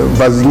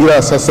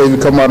mazingira sasa hivi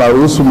kama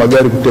anaruhusu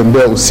magari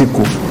kutembea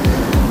usiku.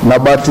 Na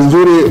bahati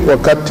nzuri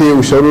wakati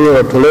ushauri ule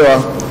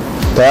unatolewa,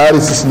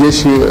 tayari sisi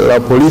jeshi la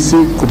polisi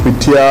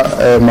kupitia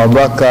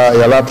mamlaka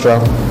ya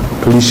LATRA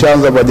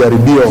tulishaanza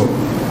majaribio,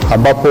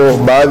 ambapo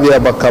baadhi ya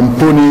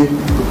makampuni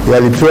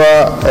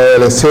yalipewa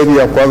leseni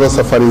ya kuanza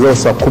safari zao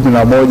saa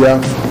 11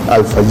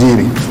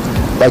 alfajiri.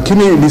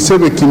 Lakini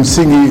niseme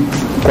kimsingi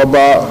kwamba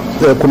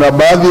kuna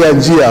baadhi ya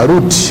njia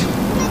ruti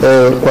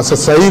kwa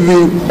sasa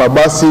hivi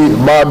mabasi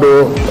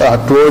bado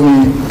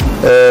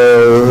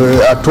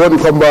hatuoni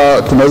kwamba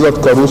tunaweza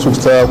tukaruhusu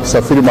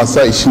kusafiri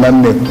masaa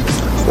 24.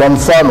 Kwa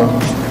mfano,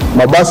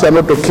 mabasi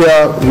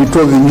yanayotokea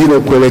vituo vingine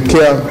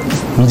kuelekea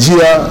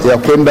njia ya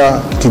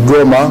kwenda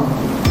Kigoma,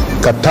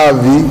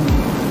 Katavi,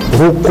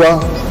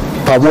 Rukwa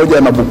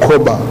pamoja na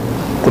Bukoba,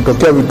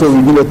 kutokea vituo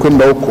vingine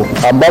kwenda huko,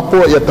 ambapo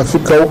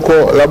yatafika huko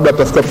labda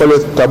atafika pale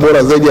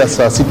Tabora zaidi ya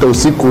saa 6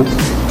 usiku,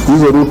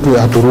 hizo rutu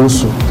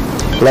haturuhusu.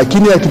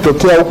 Lakini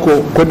yakitokea huko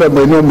kwenda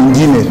maeneo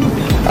mengine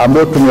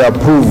ambayo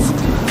tumeapprove,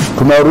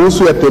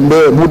 tunaruhusu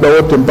yatembee muda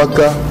wote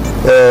mpaka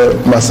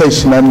masaa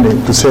 24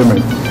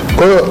 tuseme.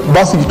 Kwa hiyo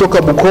basi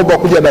kutoka Bukoba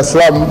kuja Dar es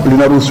Salaam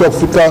linaruhusiwa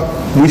kufika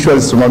mwisho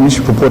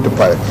alisimamishi popote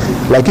pale.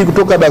 Lakini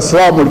kutoka Dar es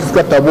Salaam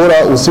likifika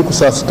Tabora usiku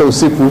saa 6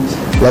 usiku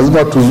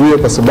lazima tuzuie,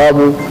 kwa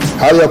sababu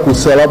hali ya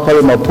kusalama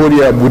pale mapori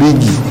ya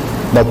Burigi,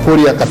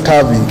 mapori ya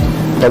Katavi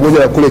pamoja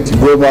na kule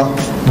Kigoma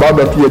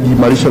bado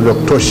hatujajiimarisha vya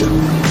kutosha.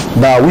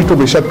 Na wito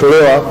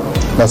umeshatolewa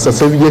na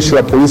sasa hivi jeshi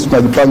la polisi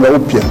tunajipanga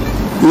upya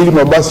ili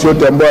mabasi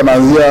yote ambayo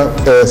yanaanzia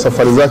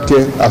safari zake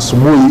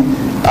asubuhi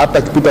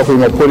hata kipita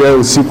kwenye mapori hayo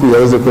usiku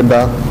yaweze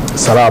kwenda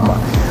salama.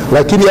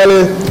 Lakini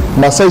yale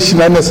masaa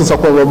 24 sasa,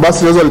 kwa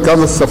mabasi laweza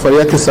likaanza safari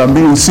yake saa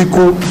 2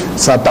 usiku,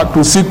 saa 3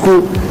 usiku,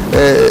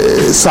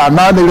 saa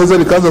 8 laweza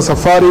likaanza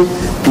safari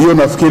hiyo.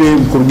 Nafikiri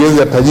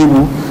mkurugenzi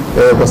atajibu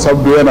kwa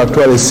sababu yeye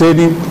anatoa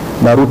leseni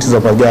na ruti za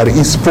magari.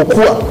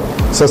 Isipokuwa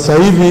sasa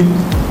hivi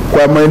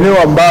kwa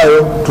maeneo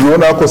ambayo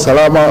tunaona yako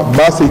salama,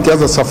 basi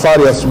ikianza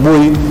safari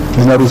asubuhi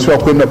linaruhusiwa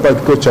kwenda pale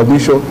kituo cha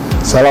mwisho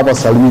salama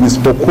salimini,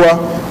 isipokuwa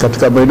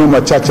katika maeneo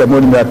machache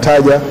ambayo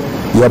nimeyataja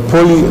ya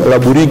poli la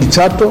Burigi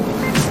Chato,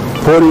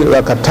 poli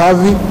la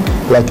Katavi,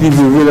 lakini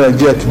vile na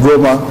njia ya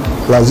Kigoma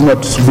lazima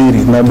tusubiri.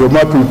 Na ndio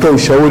maana tulitoa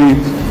ushauri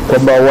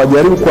kwamba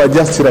wajaribu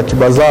kuadjust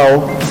ratiba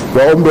zao,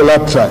 waombe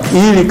LATRA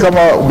ili kama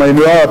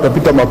maeneo yao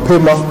watapita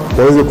mapema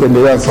waweze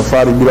kuendelea na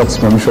safari bila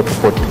kusimamishwa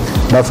popote.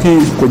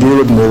 Nafikiri kwenye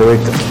hilo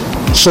tumeeleweka.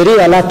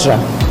 Sheria ya LATRA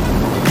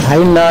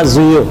haina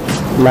zuio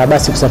la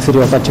basi kusafiri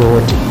wakati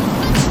wowote.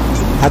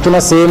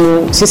 Hatuna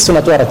sehemu, sisi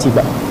tunatoa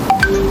ratiba,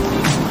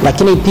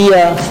 lakini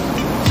pia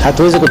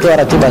hatuwezi kutoa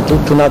ratiba tu,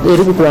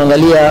 tunajaribu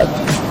kuangalia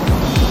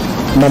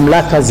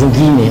mamlaka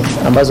zingine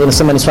ambazo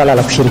nasema ni swala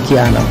la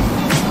kushirikiana.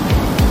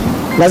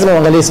 Lazima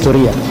uangalie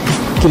historia,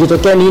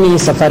 kilitokea nini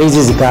safari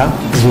hizi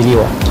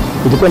zikazuiliwa.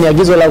 Ilikuwa ni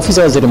agizo la ofisi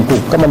ya waziri mkuu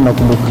kama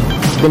mnakumbuka,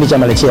 kipindi cha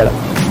Malechela.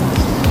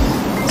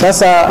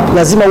 Sasa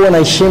lazima uwe na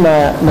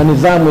heshima na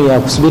nidhamu ya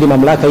kusubiri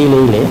mamlaka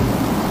ile ile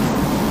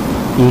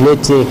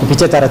ilete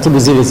kupitia taratibu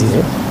zile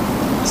zile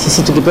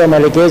Sisi tukipewa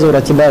maelekezo,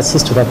 ratiba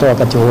sisi tutatoa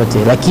wakati wote,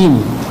 lakini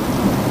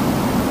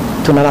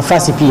tuna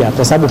nafasi pia,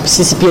 kwa sababu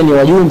sisi pia ni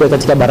wajumbe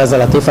katika Baraza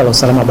la Taifa la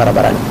Usalama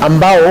Barabarani,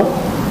 ambao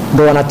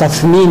ndio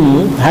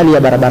wanatathmini hali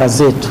ya barabara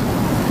zetu,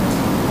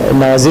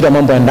 na waziri wa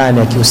mambo ya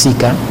ndani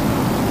akihusika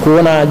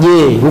kuona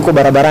je, huko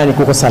barabarani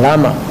kuko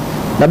salama,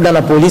 labda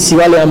na polisi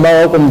wale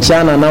ambao wako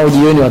mchana nao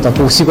jioni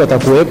watakuwa usiku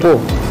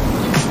watakuwepo.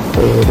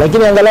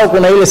 Lakini angalau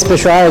kuna ile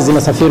special hours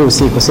zinasafiri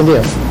usiku, si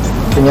ndio?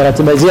 Kwenye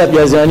ratiba zetu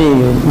jazani,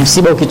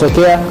 msiba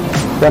ukitokea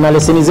wana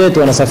leseni zetu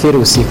wanasafiri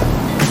usiku,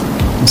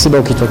 msiba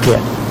ukitokea,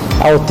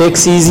 au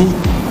taxi hizi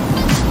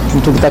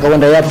mtu kitaka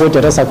kwenda airport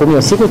hata saa 10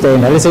 usiku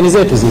itaenda, leseni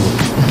zetu zile.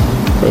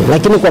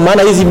 Lakini kwa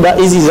maana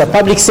hizi za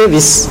public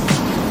service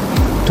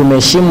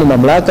tumeheshimu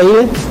mamlaka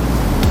ile,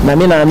 na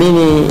mimi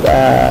naamini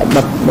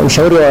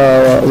ushauri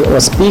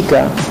wa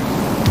speaker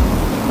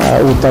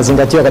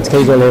utazingatiwa katika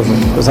hizo level,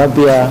 kwa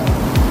sababu pia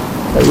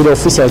ile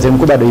ofisi ya waziri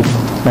mkuu bado ipo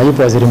na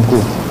yupo waziri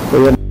mkuu. Kwa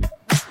hiyo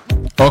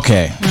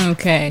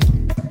okay.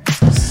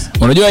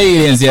 Unajua hii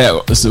ilianzia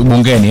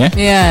bungeni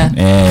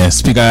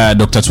Speaker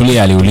Dr.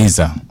 Tulia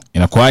aliuliza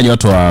inakuwaje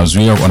watu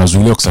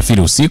wanazuiliwa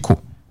kusafiri usiku?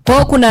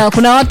 Kwa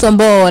kuna watu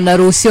ambao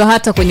wanaruhusiwa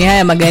hata kwenye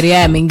haya magari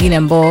haya mengine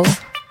ambao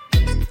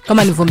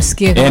kama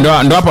nilivyomsikia.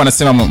 Ndo hapo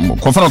wanasema,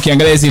 kwa mfano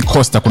ukiangalia hizi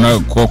Costa,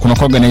 kuna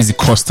koga na hizi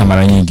Costa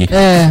mara nyingi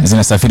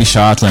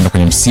zinasafirisha watu wanaenda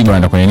kwenye msiba,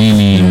 wanaenda kwenye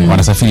nini,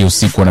 wanasafiri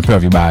usiku, wanapewa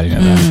vibali.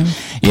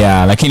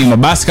 Lakini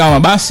mabasi kama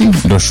mabasi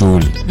ndo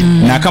shughuli.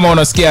 Na kama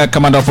unasikia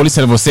kama ndo polisi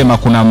alivyosema,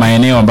 kuna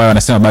maeneo ambayo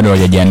wanasema bado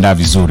hawajajiandaa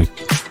vizuri.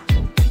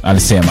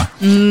 Alisema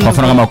kwa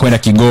mfano kama kwenda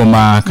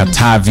Kigoma,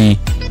 Katavi,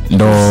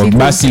 ndo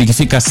basi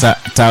likifika saa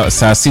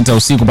 6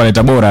 usiku pale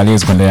Tabora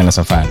aliwezi kuendelea na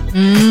safari.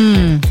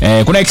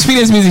 Kuna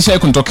experience mimi zishawahi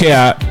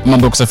kunitokea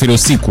mambo ya kusafiri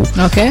usiku.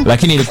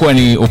 Lakini ilikuwa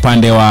ni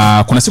upande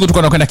wa, kuna siku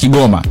tulikuwa tunakwenda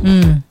Kigoma.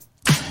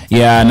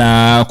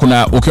 Na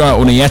kuna ukiwa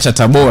unaiacha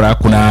Tabora,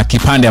 kuna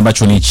kipande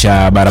ambacho ni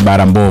cha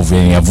barabara mbovu,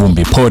 yani ya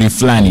vumbi, pori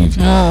fulani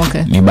hivi.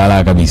 Ni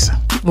balaa kabisa.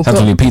 Sasa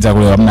tulipita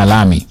kule hamna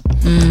lami.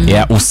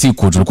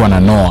 Usiku tulikuwa na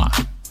Noah.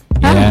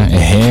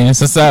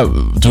 Sasa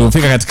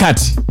tulifika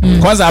katikati.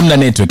 Kwanza hamna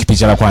network,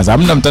 picha la kwanza.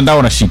 Hamna mtandao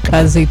unashika.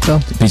 Kazito.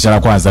 Picha la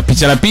kwanza.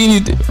 Picha la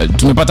pili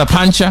tumepata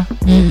pancha.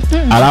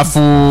 Alafu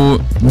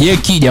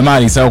jeki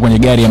jamali sawa kwenye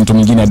gari ya mtu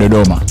mwingine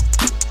Dodoma.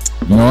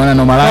 Umeona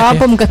noma lake?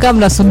 Hapo mkakaa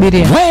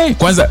mnasubiria.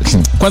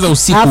 Kwanza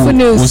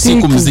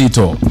usiku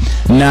mzito.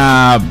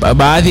 Na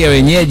baadhi ya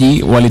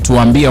wenyeji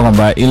walituambia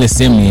kwamba ile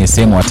sehemu ni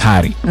sehemu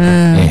hatari.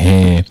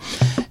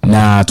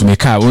 Na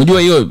tumekaa,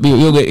 unajua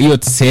hiyo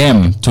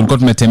sehemu tulikuwa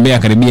tumetembea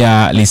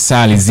karibia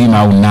lisaa lizima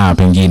au na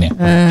pengine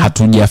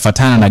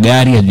hatujafuatana na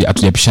gari,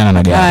 hatujapishana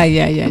na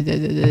gari.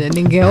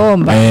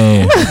 Ningeomba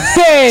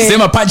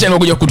sema pacha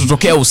nimekuja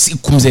kututokea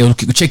usiku mzee,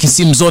 ukicheki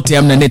simu zote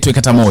hamna network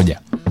hata moja.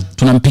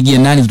 Tunampigia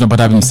nani,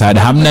 tunapata wapi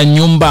msaada? Hamna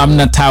nyumba,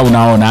 hamna taa,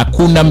 unaona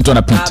hakuna mtu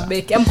anapita.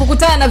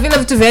 Mkukutana na vile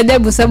vitu vya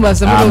ajabu sababu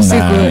asubuhi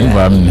usiku.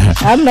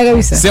 Hamna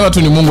kabisa. Sema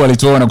tu ni Mungu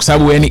alituona, kwa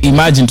sababu yani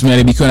imagine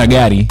tumeharibikiwa na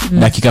gari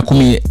dakika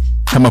 10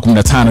 kama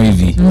 15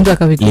 hivi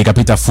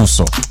likapita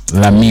fuso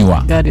la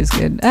miwa. God is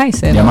good. I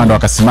said jamaa ndo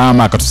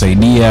akasimama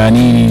akatusaidia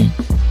nini.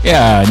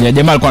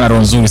 Jamaa alikuwa na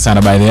roho nzuri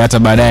sana baadaye, hata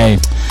baadaye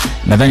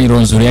nadhani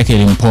roho nzuri yake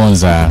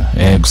ilimponza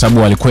kwa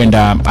sababu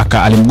alikwenda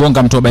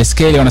alimgonga mtu wa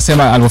baiskeli,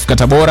 wanasema alipofika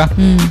Tabora.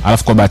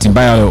 Alafu kwa bahati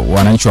mbaya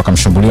wananchi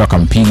wakamshambulia,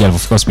 wakampiga,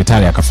 alipofika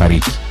hospitali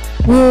akafariki.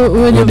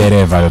 Huyo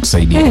dereva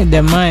alitusaidia.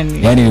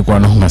 Yani ilikuwa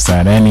noma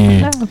sana,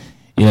 yani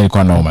ile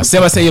ilikuwa noma.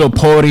 Sema sasa hilo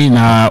pori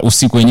na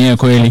usiku wenyewe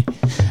kweli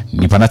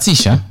ni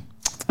panatisha.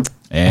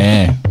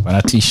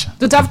 Panatisha.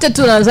 Tutafute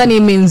tu nadhani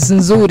means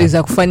nzuri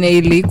za kufanya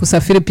ili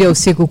kusafiri pia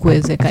usiku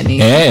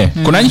kuwezekani.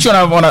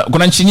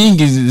 Kuna nchi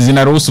nyingi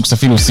zinaruhusu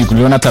kusafiri usiku.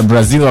 Niliona hata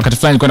Brazil wakati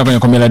fulani kwenda kwenye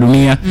kombe la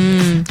dunia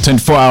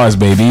 24 hours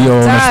baby.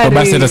 Hiyo unachukua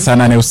basi hata saa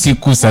 8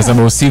 usiku, saa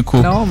 7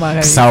 usiku.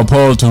 Sao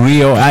Paulo to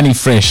Rio, ani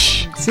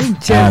fresh.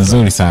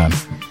 Nzuri sana.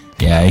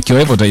 Ikiwa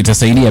hivyo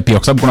itasaidia pia,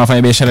 kwa sababu kuna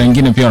wafanya biashara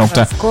wengine pia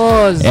wanakuta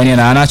yani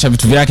anaacha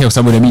vitu vyake kwa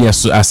sababu inabidi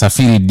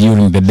asafiri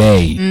during the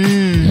day.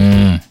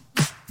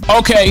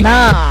 Okay.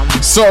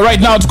 So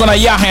right now tuko na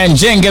Yahya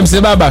Njenge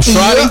mzee baba.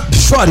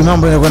 Shwari,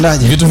 mambo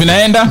yanakwendaje?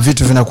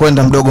 Vitu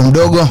vinakwenda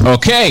mdogo.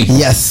 Okay.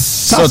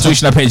 Yes. So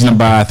tuishi na page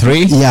number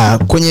 3.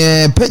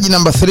 Kwenye page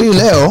number 3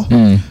 leo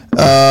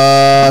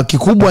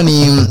kikubwa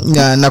ni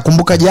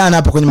nakumbuka jana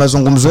hapa kwenye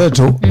mazungumzo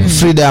yetu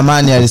Frida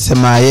Amani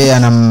alisema yeye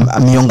ana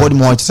miongoni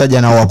mwa wachezaji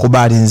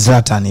anaowakubali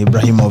Zlatan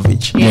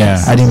Ibrahimovic.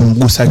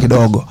 Alimgusa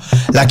kidogo.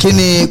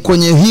 Lakini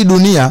kwenye hii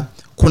dunia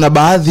kuna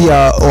baadhi ya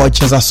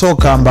wacheza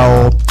soka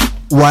ambao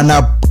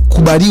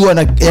wanakubaliwa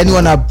na yani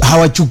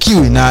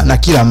hawachukiwi na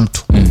kila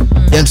mtu.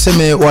 Yani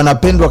tuseme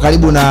wanapendwa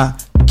karibu na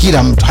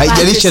kila mtu,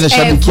 haijalishi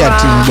anashabikia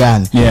timu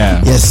gani.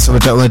 Yes,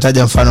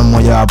 unataja mfano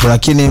mmoja wapo.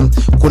 Lakini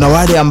kuna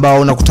wale ambao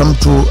unakuta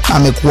mtu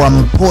amekuwa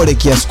mpole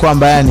kiasi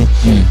kwamba yani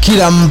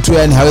kila mtu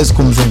yani hawezi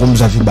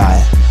kumzungumza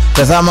vibaya.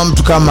 Tazama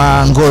mtu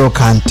kama N'Golo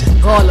Kante.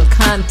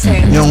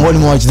 Miongoni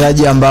mwa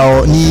wachezaji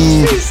ambao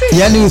ni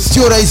yani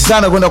sio rahisi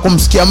sana kwenda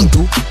kumsikia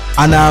mtu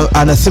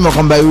anasema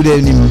kwamba yule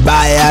ni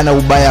mbaya na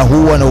ubaya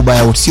huu na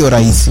ubaya huu, sio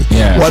rahisi.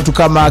 Watu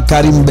kama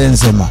Karim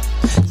Benzema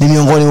ni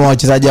miongoni mwa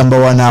wachezaji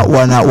ambao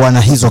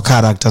wana hizo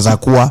character za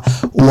kuwa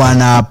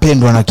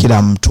wanapendwa na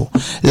kila mtu.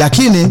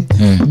 Lakini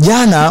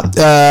jana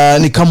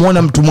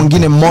nikamwona mtu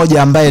mwingine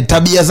mmoja ambaye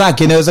tabia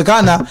zake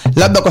inawezekana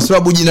labda kwa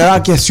sababu jina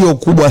lake sio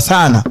kubwa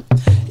sana,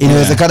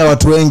 inawezekana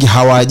watu wengi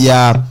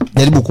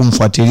hawajajaribu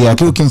kumfuatilia,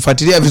 lakini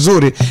ukimfuatilia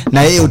vizuri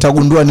na yeye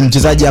utagundua ni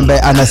mchezaji ambaye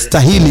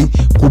anastahili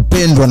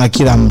kupendwa na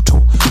kila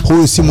mtu.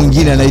 Huyu si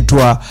mwingine,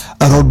 anaitwa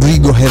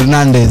Rodrigo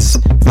Hernandez,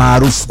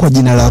 maarufu kwa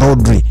jina la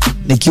Rodri.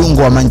 Ni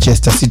kiungo wa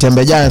Manchester City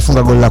ambaye jana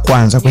alifunga goli la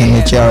kwanza kwenye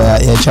mechi ya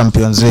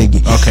Champions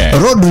League.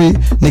 Rodri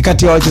ni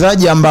kati ya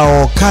wachezaji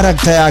ambao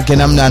karakta yake,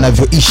 namna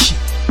anavyoishi,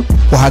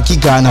 kwa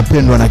hakika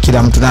anapendwa na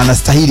kila mtu na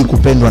anastahili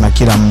kupendwa na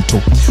kila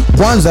mtu.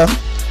 Kwanza,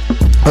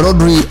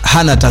 Rodri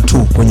hana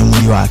tattoo kwenye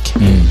mwili wake.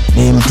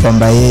 Ni mtu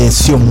ambaye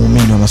sio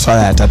muumini wa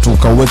masuala ya tattoo,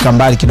 kauweka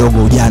mbali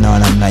kidogo ujana wa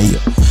namna hiyo.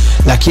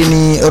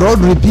 Lakini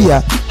Rodri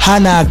pia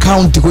hana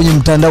account kwenye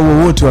mtandao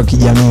wowote wa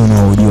kijamii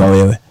unaojua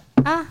wewe.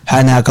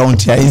 Hana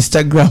account ya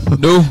Instagram,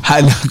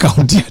 hana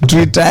account ya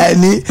Twitter,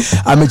 yani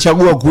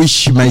amechagua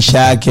kuishi maisha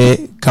yake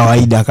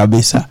kawaida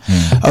kabisa.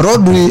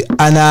 Rodri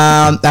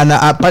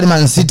ana pale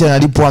Man City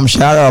analipwa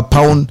mshahara wa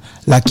pound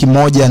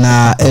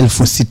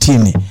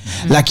 160,000,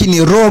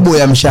 lakini robo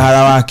ya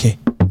mshahara wake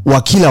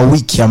wa kila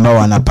wiki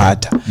ambao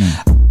anapata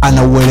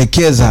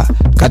anauelekeza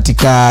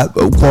katika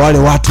kwa wale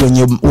watu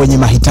wenye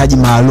mahitaji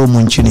maalum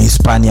nchini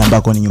Hispania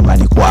ambako ni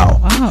nyumbani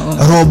kwao.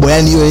 Robo,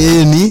 yani hiyo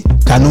yeye ni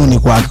kanuni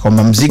kwake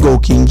kwamba mzigo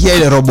ukiingia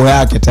ile robo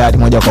yake tayari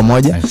moja kwa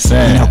moja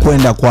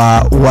inakwenda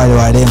kwa wale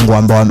walengwa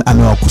ambao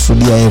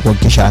amewakusudia yeye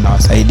kuhakikisha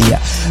anawasaidia.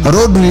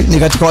 Rodri ni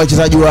katika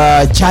wachezaji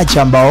wa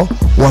chache ambao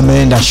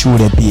wameenda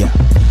shule pia.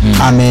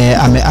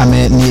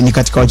 Ni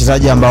katika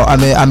wachezaji ambao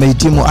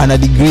amehitimu, ana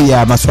degree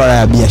ya masuala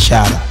ya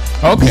biashara.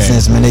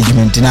 Business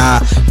management,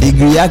 na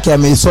degree yake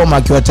ameisoma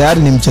akiwa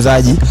tayari ni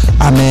mchezaji.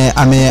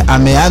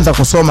 Ameanza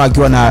kusoma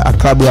akiwa na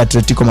klabu ya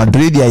Atletico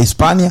Madrid ya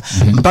Hispania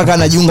mpaka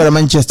anajiunga na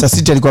Manchester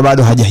City alikuwa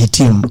bado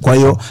hajahitimu. Kwa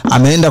hiyo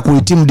ameenda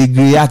kuhitimu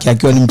degree yake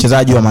akiwa ni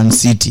mchezaji wa Man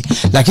City.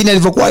 Lakini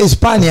alivyokuwa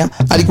Hispania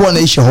alikuwa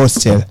anaishi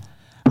hostel.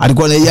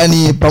 Alikuwa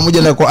yani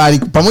pamoja na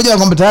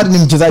kwamba tayari ni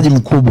mchezaji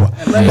mkubwa,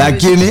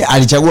 lakini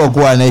alichagua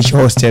kuwa anaishi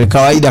hostel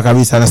kawaida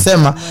kabisa.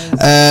 Anasema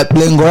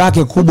lengo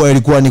lake kubwa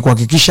ilikuwa ni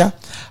kuhakikisha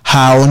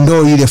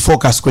haondoi ile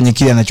focus kwenye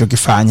kile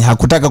anachokifanya.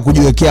 Hakutaka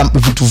kujiwekea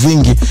vitu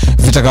vingi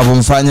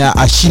vitakavyomfanya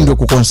ashindwe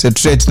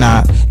kuconcentrate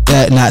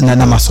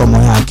na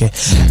masomo yake.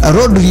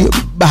 Rodri,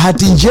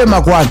 bahati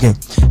njema kwake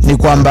ni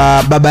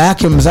kwamba baba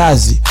yake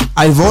mzazi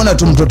alivyoona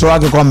tu mtoto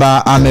wake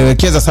kwamba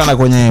amewekeza sana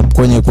kwenye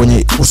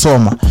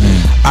kusoma,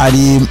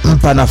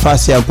 alimpa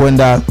nafasi ya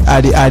kwenda,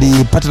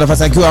 alipata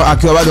nafasi akiwa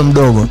bado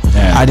mdogo,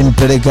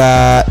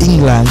 alimpeleka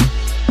England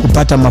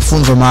kupata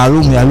mafunzo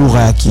maalum ya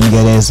lugha ya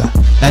Kiingereza.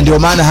 Na ndio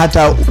maana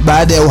hata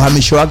baada ya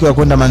uhamisho wake wa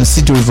kwenda Man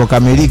City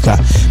ulivyokamilika,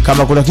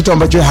 kama kuna kitu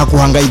ambacho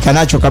hakuhangaika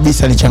nacho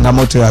kabisa ni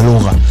changamoto ya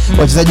lugha.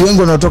 Wachezaji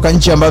wengi wanaotoka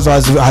nchi ambazo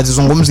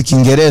hazizungumzi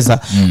Kiingereza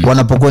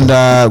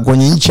wanapokwenda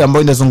kwenye nchi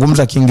ambayo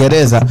inazungumza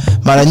Kiingereza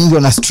mara nyingi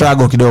wana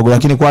struggle kidogo,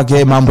 lakini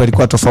kwake mambo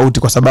yalikuwa tofauti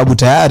kwa sababu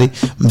tayari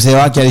mzee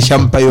wake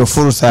alishampa hiyo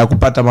fursa ya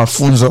kupata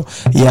mafunzo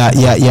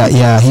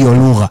ya hiyo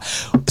lugha.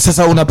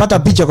 Sasa unapata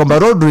picha kwamba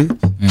Rodri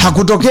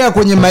hakutokea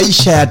kwenye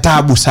maisha ya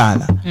tabu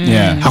sana.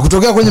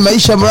 Hakutokea kwenye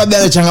maisha labda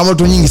ya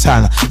changamoto nyingi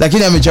sana,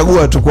 lakini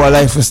amechagua tu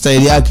kwa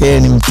lifestyle yake.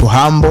 Ni mtu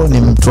humble,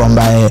 ni mtu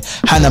ambaye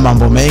hana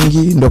mambo mengi,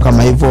 ndo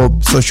kama hivyo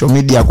social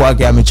media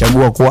kwake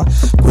amechagua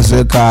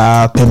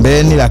kuziweka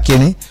pembeni,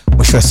 lakini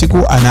mwisho wa siku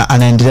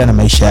anaendelea na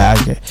maisha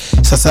yake.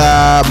 Sasa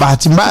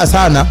bahati mbaya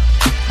sana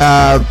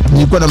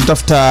nilikuwa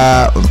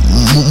namtafuta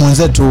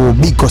mwenzetu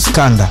Biko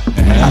Skanda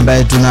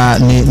ambaye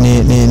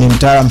ni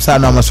mtaalamu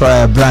sana wa masuala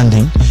ya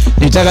branding.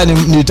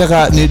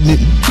 Nilitaka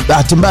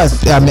bahati mbaya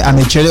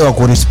amechelewa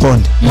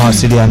kurespond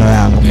mawasiliano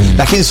yangu.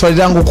 Lakini swali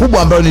langu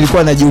kubwa ambalo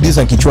nilikuwa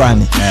najiuliza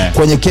kichwani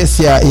kwenye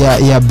kesi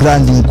ya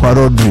branding kwa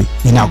Rodri,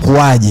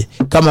 inakuwaje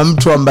kama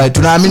mtu ambaye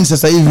tunaamini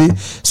sasa hivi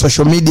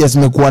social media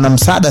zimekuwa na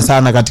msaada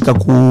sana katika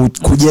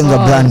kujenga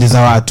brandi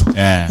za watu,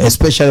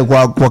 especially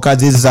kwa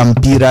kazi hizi za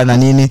mpira na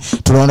nini.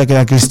 Tunaona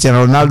kina Cristiano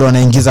Ronaldo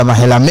anaingiza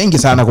mahela mengi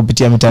sana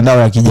kupitia mitandao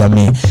ya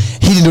kijamii.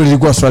 Hili ndio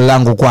lilikuwa swali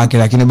langu kwake,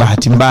 lakini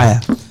bahati mbaya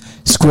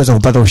sikuweza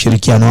kupata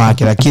ushirikiano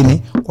wake.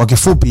 Lakini kwa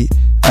kifupi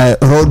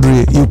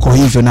Rodri yuko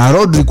hivyo, na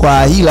Rodri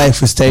kwa hii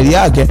lifestyle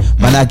yake,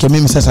 maana yake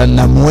mimi sasa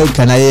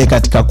ninamweka na yeye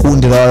katika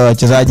kundi la wale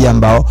wachezaji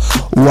ambao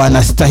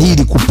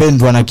wanastahili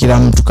kupendwa na kila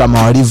mtu,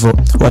 kama walivyo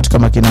watu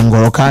kama kina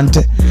N'Golo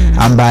Kante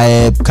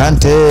ambaye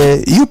Kante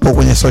yupo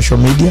kwenye social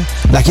media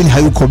lakini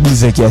hayuko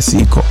busy kiasi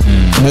hiko.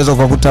 Unaweza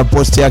kukuta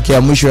post yake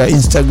ya mwisho ya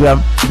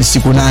Instagram ni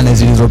siku 8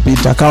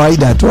 zilizopita,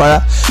 kawaida tu,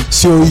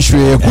 sio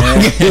issue yako.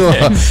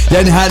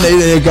 Yani hana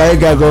ile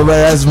kaeka kwamba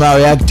lazima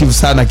awe active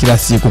sana kila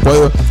siku. Kwa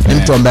hiyo ni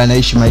mtu ambaye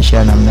anaishi maisha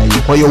ya namna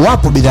hiyo. Kwa hiyo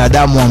wapo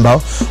binadamu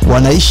ambao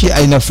wanaishi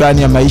aina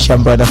fulani ya maisha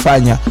ambayo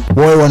wanafanya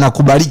wao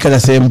wanakubalika na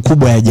sehemu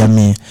kubwa ya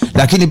jamii,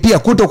 lakini pia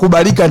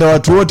kutokubalika na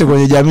watu wote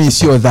kwenye jamii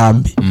sio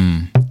dhambi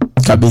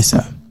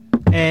kabisa.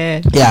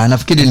 Ya,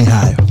 nafikiri ni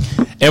hayo.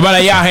 Bwana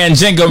Yahya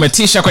Njenge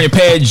umetisha kwenye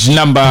page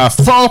number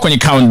 4 kwenye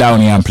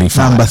countdown ya Amplify.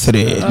 Number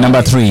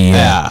 3.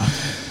 Yeah.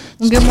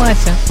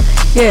 Ungemwacha.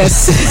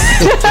 Yes.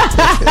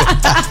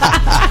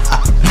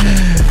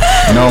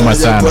 Noma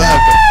sana.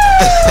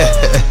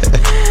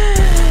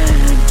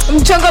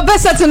 Mchongo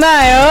pesa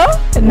tunayo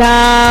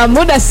na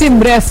muda si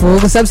mrefu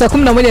kwa sababu saa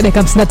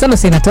 11:55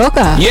 sasa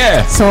inatoka.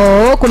 Yeah. So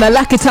kuna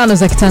 500,000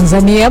 za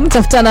Kitanzania,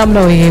 mtafuta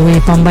namna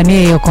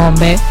uipambanie hiyo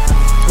kombe.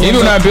 Hivi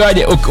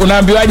unaambiwaje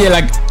kuna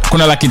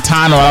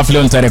 500,000 alafu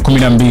leo ni tarehe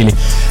 12.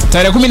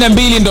 Tarehe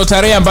 12 ndio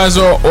tarehe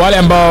ambazo wale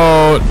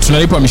ambao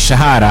tunalipwa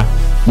mishahara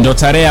ndio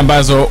tarehe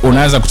ambazo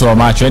unaanza kutoa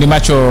macho. Yaani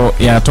macho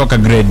yanatoka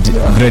grade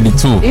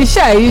 2.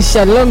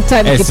 Isha long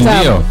time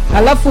kitambo.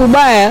 Alafu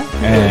ubaya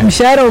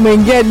mshahara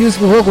umeingia news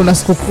kwa kuna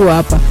sikukuu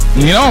hapa.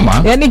 Ni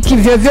noma. Yaani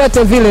kivyo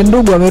vyote vile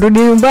ndugu wamerudi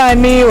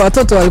nyumbani,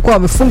 watoto walikuwa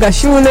wamefunga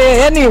shule,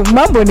 yaani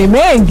mambo ni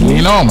mengi.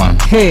 Ni noma.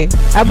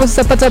 Hapo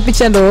sasa pata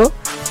picha ndo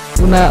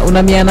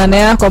una 800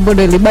 yako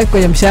ambayo ilibaki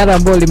kwenye mshahara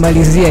ambao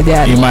ulimalizia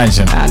jana.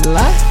 Imagine.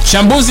 Allah.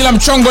 Shambuzi la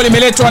mchongo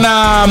limeletwa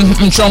na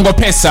Mchongo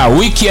Pesa.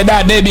 Wiki ya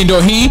derby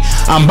ndio hii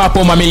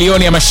ambapo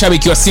mamilioni ya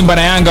mashabiki wa Simba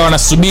na Yanga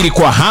wanasubiri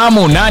kwa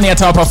hamu nani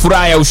atawapa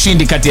furaha ya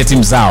ushindi kati ya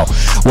timu zao.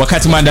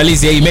 Wakati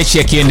maandalizi ya hii mechi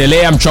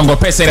yakiendelea, Mchongo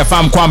Pesa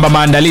inafahamu kwamba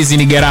maandalizi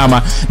ni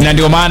gharama na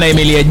ndio maana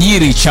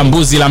imeliajiri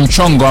Shambuzi la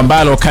Mchongo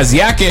ambalo kazi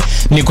yake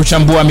ni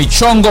kuchambua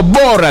michongo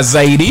bora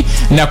zaidi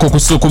na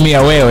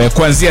kukusukumia wewe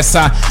kuanzia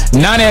saa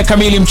 8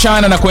 kamili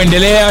mchana na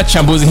kuendelea.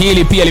 Chambuzi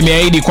hili pia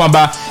limeahidi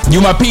kwamba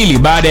Jumapili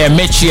baada ya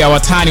mechi ya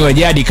watani wa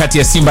jadi kati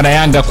ya Simba na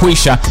Yanga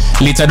kuisha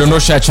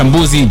litadondosha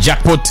chambuzi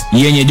jackpot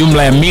yenye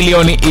jumla ya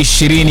milioni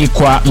 20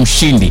 kwa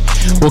mshindi.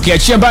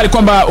 Ukiachia mbali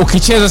kwamba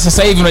ukicheza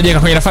sasa hivi unajenga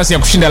kwenye nafasi ya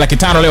kushinda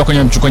 500,000 leo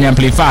kwenye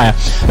Amplifaya,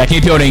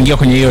 lakini pia unaingia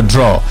kwenye hiyo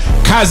draw.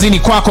 Kazi ni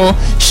kwako.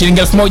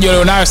 Shilingi 1000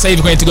 ulionayo sasa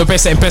hivi kwenye Tigo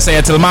Pesa, M-Pesa,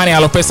 Airtel Money,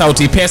 Halo Pesa au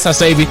T-Pesa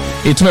sasa hivi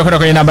itumie kwenda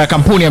kwenye namba ya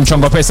kampuni ya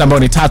Mchongo Pesa ambayo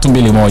ni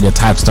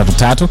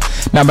 321333.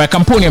 Namba ya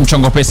kampuni ya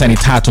Mchongo Pesa ni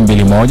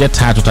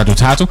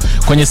 321333.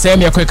 Kwenye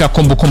sehemu ya kuweka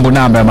kumbukumbu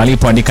namba ya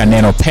malipo andika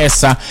neno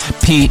pesa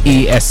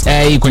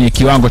PESA. Kwenye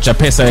kiwango cha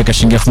pesa weka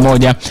shilingi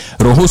 1000.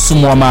 Ruhusu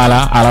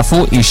muamala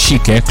alafu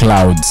ishike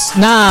clouds.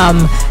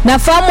 Naam.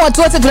 Nafahamu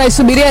watu wote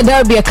tunaisubiria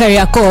derby ya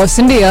Kariakoo,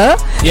 si ndio? Yeah.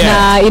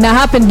 Na ina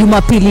happen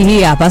Jumapili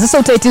hii hapa. Sasa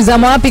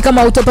utaitizama wapi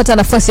kama utapata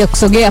nafasi ya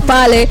kusogea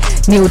pale?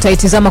 Ni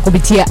utaitizama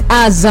kupitia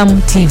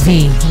Azam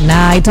TV.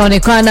 Na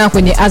itaonekana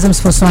kwenye Azam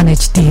Sports 1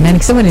 HD. Na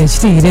nikisema ni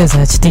HD ile za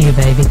HD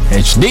baby.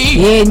 HD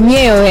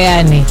yenyewe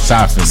yani.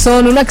 Safi.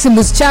 So nunua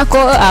kisimbuzi chako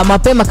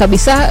mapema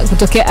kabisa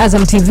kutokea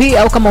Azam TV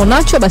au kama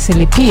unacho basi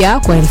lipia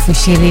kwa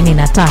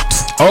 23,000.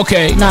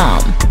 Okay.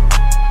 Naam.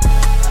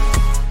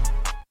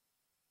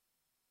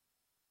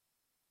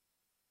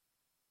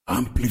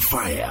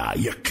 Amplifaya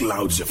ya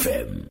Clouds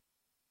FM.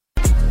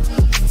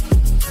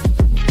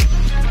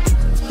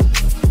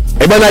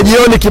 Bwana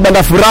jioni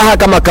kibanda furaha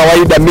kama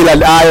kawaida,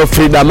 Millard Ayo,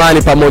 Frida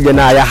Amani pamoja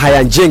na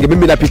Yahya Njenge.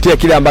 Mimi napitia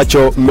kile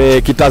ambacho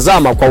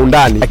mmekitazama kwa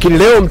undani. Lakini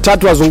leo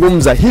mtatu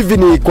wazungumza hivi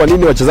ni kwa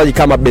nini wachezaji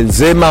kama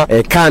Benzema,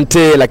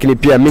 Kante, lakini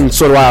pia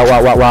Mingson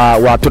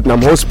wa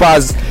Tottenham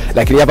Hotspur,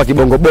 lakini hapa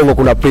kibongo bongo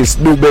kuna Prince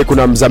Dube,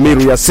 kuna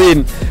Mzamiru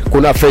Yasin,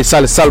 kuna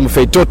Faisal Salum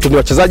Feitoto, ni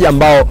wachezaji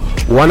ambao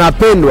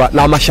wanapendwa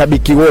na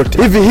mashabiki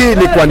wote. Hivi hii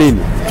ni kwa nini?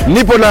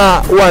 Nipo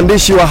na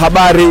waandishi wa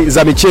habari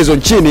za michezo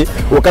nchini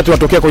wakati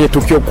watokea kwenye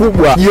tukio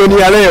kubwa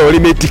jioni ya leo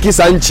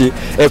limeitikisa nchi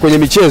kwenye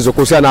michezo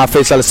kuhusiana na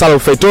Faisal Salum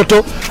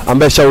Feitoto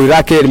ambaye shauri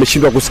lake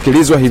limeshindwa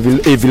kusikilizwa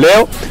hivi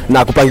leo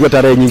na kupangiwa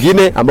tarehe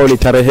nyingine ambayo ni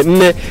tarehe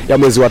 4 ya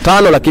mwezi wa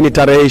 5, lakini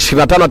tarehe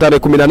 25 tarehe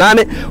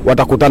 18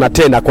 watakutana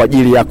tena kwa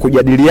ajili ya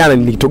kujadiliana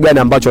ni kitu gani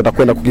ambacho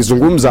watakwenda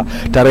kukizungumza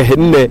tarehe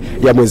 4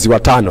 ya mwezi wa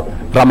 5.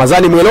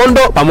 Ramazani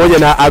Mwelondo pamoja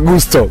na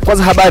Augusto.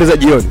 Kwanza habari za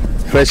jioni.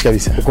 Fresh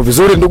kabisa. Uko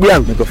vizuri ndugu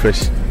yangu? Niko fresh.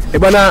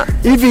 Bwana,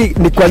 hivi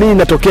ni kwa nini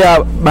natokea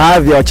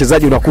baadhi ya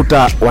wachezaji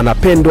unakuta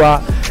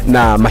wanapendwa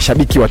na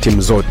mashabiki wa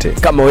timu zote?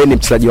 Kama wewe ni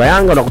mchezaji wa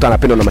Yanga unakuta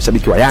anapendwa na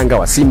mashabiki wa Yanga,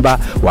 wa Simba,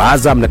 wa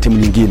Azam na timu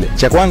nyingine.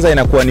 Cha kwanza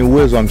inakuwa ni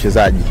uwezo wa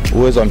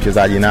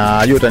mchezaji.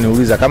 Na hiyo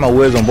utaniuliza kama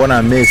uwezo,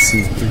 mbona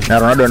Messi na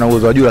Ronaldo wana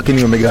uwezo wa juu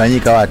lakini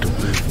wamegawanyika watu?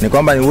 Ni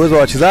kwamba ni uwezo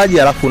wa wachezaji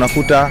alafu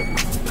unakuta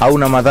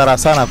hauna madhara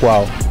sana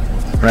kwao.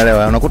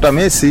 Unaelewa? Unakuta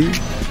Messi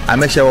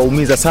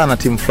ameshawaumiza sana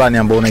timu fulani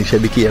ambayo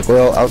unaishabikia, kwa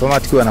hiyo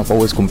automatically anakuwa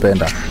huwezi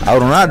kumpenda. Au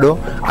Ronaldo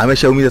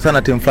ameshaumiza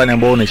sana timu fulani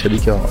ambayo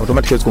unaishabikia,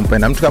 automatically huwezi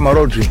kumpenda. Mtu kama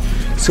Rodri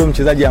sio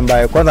mchezaji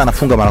ambaye kwanza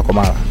anafunga mara kwa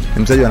mara,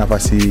 ni mchezaji wa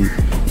nafasi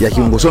ya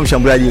kiungo, sio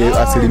mshambuliaji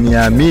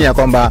 100%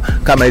 kwamba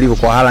kama ilivyo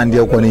kwa Haaland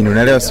au kwa nini,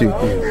 unaelewa sio?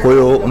 Kwa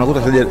hiyo unakuta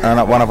wachezaji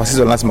wa nafasi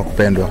hizo lazima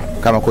kupendwa,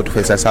 kama kwetu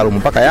Faisal Salum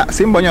mpaka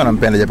Simba wenyewe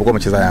wanampenda japokuwa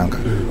amecheza Yanga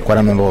kwa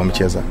namna ambavyo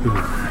wamecheza.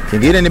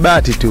 Kingine ni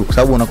bahati tu, kwa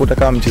sababu unakuta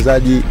kama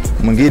mchezaji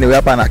mwingine huyu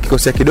hapa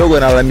anakikosea kidogo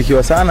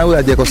analalamikiwa sana, huyu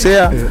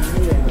hajakosea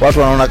watu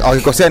wanaona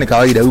akikosea ni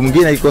kawaida, huyu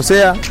mwingine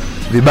akikosea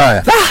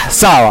vibaya.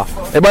 Sawa.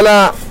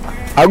 Bwana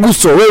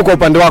Augusto, wewe kwa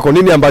upande wako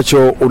nini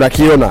ambacho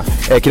unakiona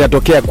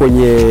kinatokea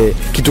kwenye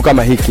kitu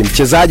kama hiki?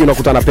 Mchezaji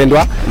unakuta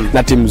anapendwa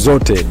na timu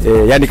zote.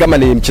 Yani kama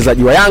ni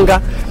mchezaji wa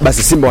Yanga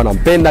basi Simba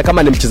wanampenda,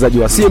 kama ni mchezaji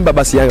wa Simba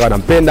basi Yanga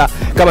wanampenda,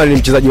 kama ni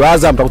mchezaji wa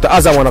Azam utakuta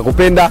Azam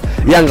wanakupenda,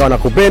 Yanga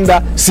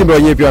wanakupenda, Simba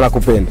wenyewe pia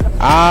wanakupenda.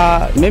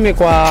 Mimi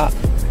kwa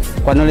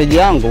knowledge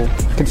yangu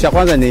kitu cha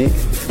kwanza ni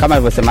kama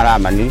alivyosema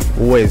Rama, ni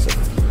uwezo.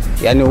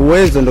 Yani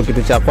uwezo ndio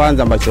kitu cha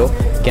kwanza ambacho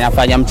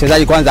kinafanya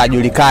mchezaji kwanza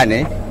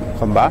ajulikane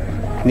kwamba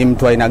ni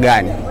mtu aina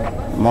gani.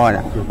 Umeona?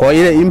 Kwa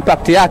ile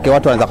impact yake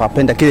watu wanaanza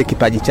kupenda kile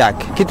kipaji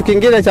chake. Kitu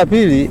kingine cha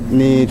pili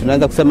ni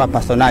tunaanza kusema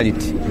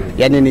personality.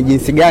 Yani ni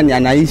jinsi gani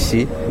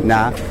anaishi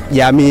na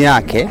jamii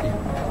yake,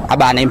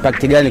 aba ana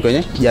impact gani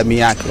kwenye jamii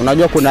yake.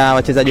 Unajua kuna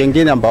wachezaji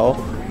wengine ambao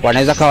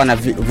wanaweza kawa na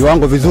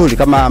viwango vizuri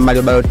kama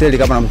Mario Balotelli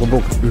kama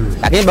namkumbuka.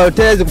 Lakini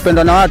Balotelli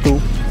kupendwa na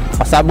watu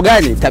kwa sababu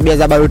gani? Tabia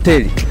za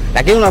Balotelli.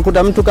 Lakini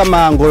unakuta mtu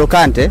kama N'Golo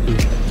Kante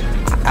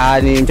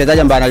ni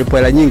mchezaji ambaye analipwa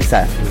hela nyingi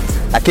sana,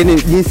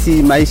 lakini jinsi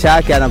maisha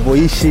yake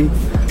anavyoishi,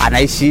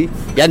 anaishi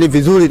yani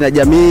vizuri na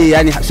jamii,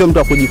 yani sio mtu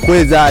wa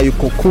kujikweza,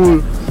 yuko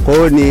cool. Kwa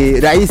hiyo ni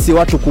rahisi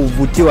watu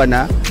kuvutiwa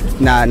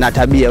na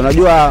tabia.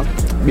 Unajua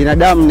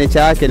binadamu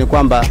nature yake ni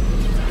kwamba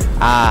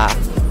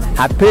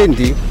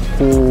hapendi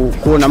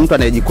kuona mtu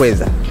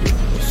anayejikweza,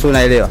 sio,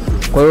 unaelewa?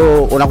 Kwa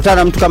hiyo unakutana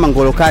na mtu kama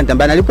N'Golo Kante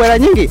ambaye analipwa hela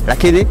nyingi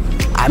lakini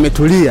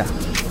ametulia.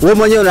 Wewe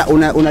mwenyewe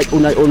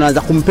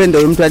unaanza kumpenda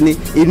yule mtu, yani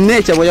in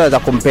nature mwenyewe unaanza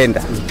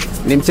kumpenda.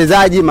 Ni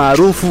mchezaji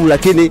maarufu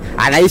lakini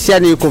anaishi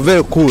yani yuko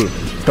very cool,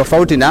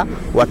 tofauti na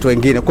watu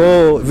wengine. Kwa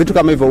hiyo vitu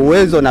kama hivyo,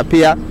 uwezo na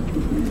pia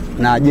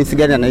na jinsi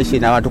gani anaishi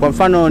na watu. Kwa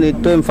mfano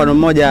nitoe mfano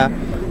mmoja,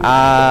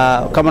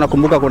 kama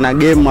nakumbuka kuna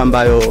game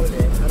ambayo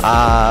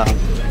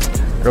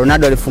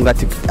Ronaldo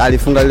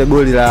alifunga ile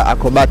goli la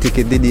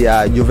acrobatic dhidi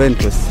ya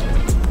Juventus.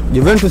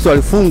 Juventus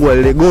walifungwa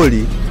ile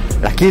goli,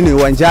 lakini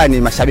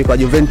uwanjani mashabiki wa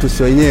Juventus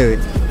wenyewe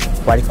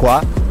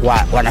walikuwa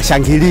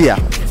wanashangilia.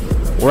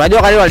 Unajua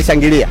kwa nini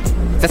walishangilia?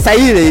 Sasa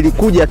ile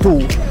ilikuja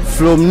tu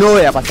from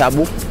nowhere kwa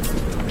sababu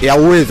ya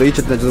uwezo.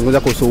 Hicho tunachozungumza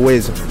kuhusu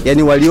uwezo.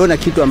 Yani waliona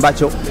kitu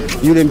ambacho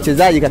yule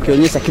mchezaji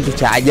kakionyesha kitu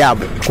cha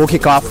ajabu, kwa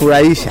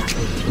kikawafurahisha.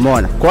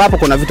 Umeona? Kwa hapo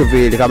kuna vitu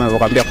viwili kama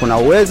nilivyokuambia, kuna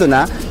uwezo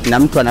na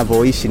mtu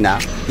anavyoishi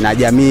na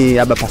jamii,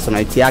 labda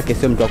personality yake,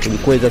 sio mtu wa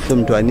kujikweza, sio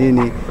mtu wa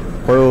nini.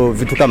 Kwa hiyo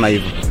vitu kama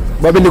hivyo.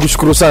 Babi,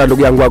 nikushukuru sana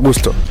ndugu yangu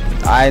Augusto.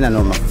 Haina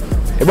noma.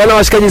 Bwana,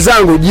 washikaji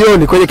zangu,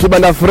 jioni kwenye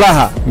kibanda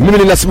furaha, mimi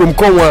ni Nasibu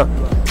Mkomwa,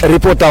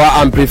 reporter wa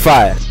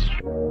Amplifaya.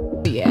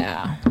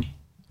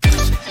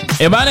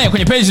 Bana,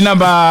 kwenye page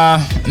number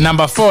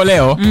 4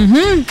 leo,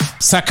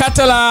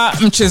 sakata la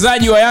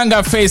mchezaji wa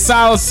Yanga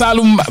Faisal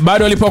Salum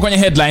bado alipo kwenye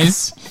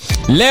headlines.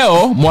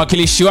 Leo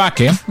mwakilishi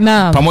wake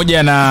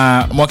pamoja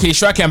na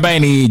mwakilishi wake ambaye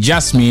ni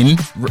Jasmine,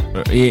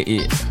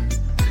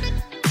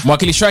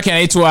 mwakilishi wake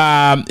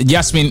anaitwa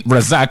Jasmine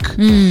Razak,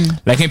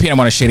 lakini pia na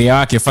mwanasheria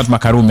wake Fatma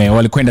Karume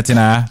walikwenda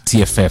tena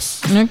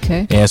TFF.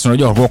 Okay. So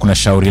unajua kulikuwa kuna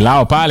shauri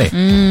lao pale,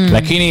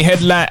 lakini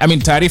headline,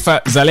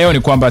 taarifa za leo ni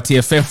kwamba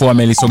TFF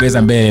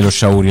wamelisogeza mbele hilo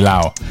shauri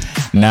lao,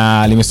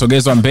 na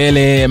limesogezwa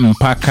mbele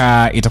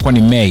mpaka itakuwa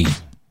ni Mei.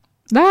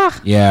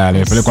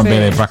 Limepelekwa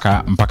mbele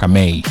mpaka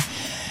Mei.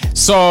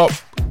 So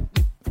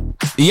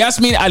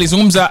Yasmin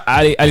alizungumza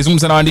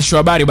na waandishi wa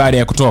habari baada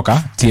ya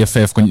kutoka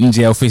TFF kwenye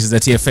nje ya ofisi za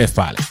TFF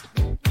pale.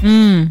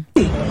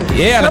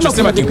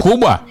 Anachosema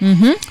kikubwa,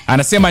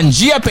 anasema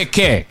njia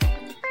pekee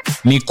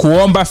ni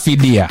kuomba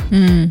fidia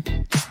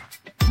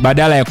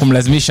badala ya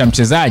kumlazimisha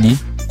mchezaji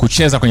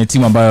kucheza kwenye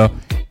timu ambayo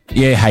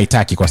yeye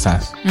haitaki kwa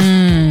sasa.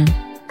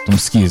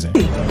 Tumsikize.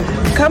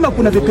 Kama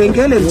kuna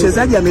vipengele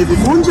mchezaji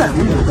amevivunja,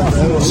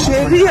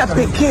 sheria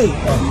pekee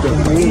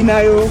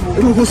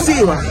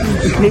inayoruhusiwa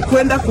ni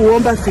kwenda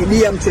kuomba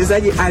fidia,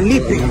 mchezaji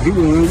alipe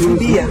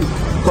fidia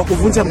kwa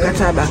kuvunja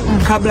mkataba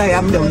kabla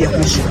ya muda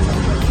hujakwisha.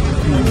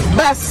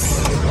 Basi,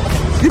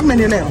 hivi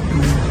mmenielewa?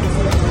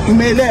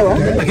 Umeelewa?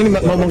 Lakini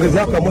maongezi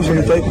yako ya mwisho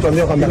nitoa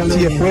kutuambia kwamba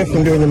TFF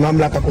ndio yenye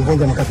mamlaka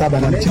kuvunja mkataba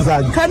na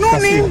mchezaji.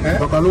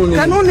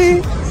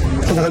 Kanuni.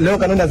 Sasa leo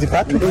kanuni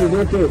hazipati.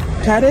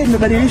 Tarehe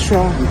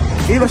imebadilishwa.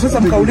 Hivyo sasa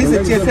mkaulize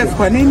TFF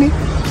kwa nini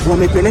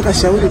wamepeleka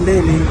shauri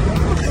mbele.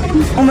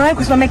 Umewahi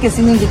kusimamia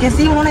kesi nyingi. Kesi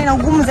hii unaona ina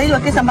ugumu zaidi wa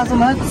kesi ambazo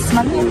umewahi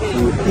kusimamia?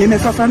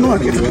 Nimefafanua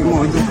kitu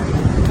kimoja.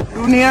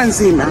 Dunia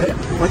nzima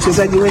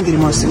wachezaji wengi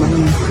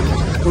nimewasimamia.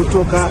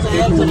 Kutoka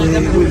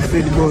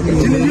Wilfred Bodi,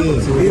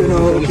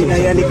 kina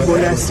Yannick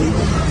Bolasi,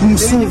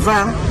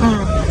 Msuva.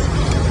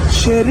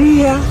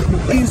 Sheria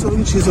hizo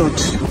nchi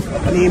zote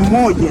ni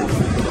moja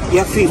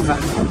ya FIFA.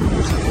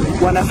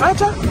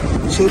 Wanafuata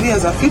sheria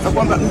za FIFA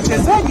kwamba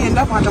mchezaji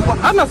endapo atakuwa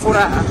hana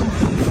furaha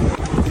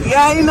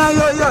ya aina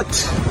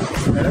yoyote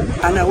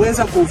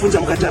anaweza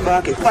kuvunja mkataba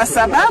wake kwa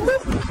sababu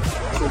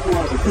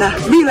na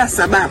bila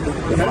sababu.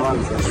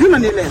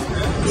 Unanielewa?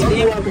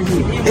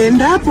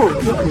 Endapo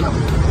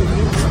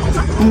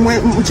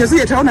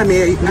mchezaji ataona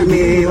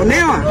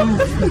ameonewa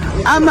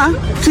ama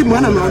timu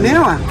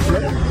ameonewa,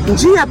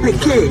 njia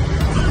pekee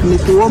ni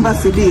kuomba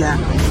fidia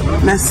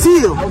na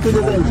sio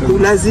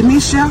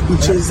kulazimisha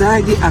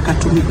mchezaji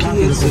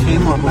akatumikie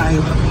sehemu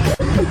ambayo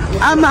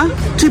ama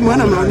timu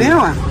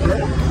ameonewa.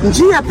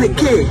 Njia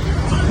pekee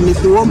ni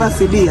kuomba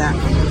fidia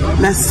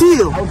na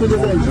sio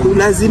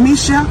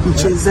kulazimisha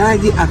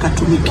mchezaji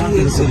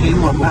akatumikie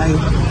sehemu ambayo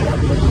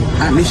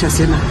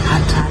ameshasema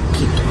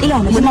hataki. Ila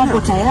wamesema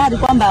hapo tayari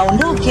kwamba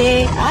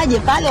aondoke, aje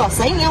pale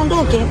wasaini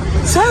aondoke.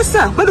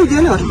 Sasa bado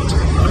hujaelewa?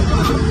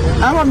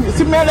 Ama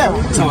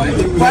simeelewa?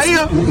 Kwa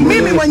hiyo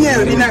mimi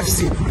mwenyewe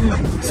binafsi,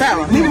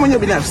 sawa, mimi mwenyewe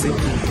binafsi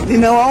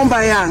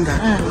ninawaomba Yanga.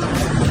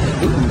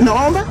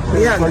 Naomba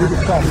Yanga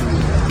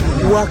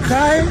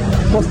wakae.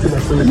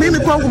 Mimi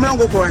kwangu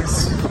mlango uko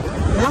wazi.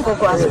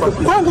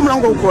 Kwangu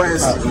mlango uko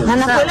wazi. Na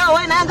nakuelewa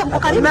wewe na Yanga mko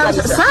karibu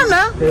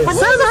sana.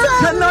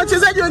 Na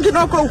wachezaji wengine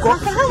wako huko.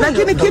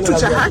 Lakini kitu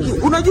cha haki,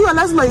 unajua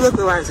lazima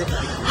iwekwe wazi.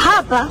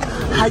 Hapa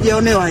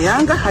hajaonewa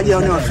Yanga,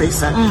 hajaonewa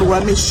Faisal.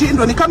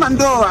 Wameshindwa, ni kama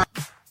ndoa.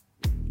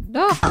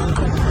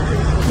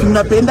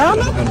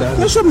 Mnapendana,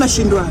 kesho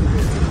mnashindwana.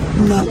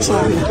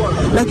 Mnaachana.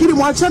 Lakini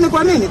muachane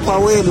kwa nini? Kwa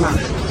wema.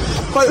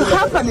 Kwa hiyo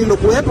hapa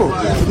nilokuwepo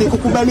ni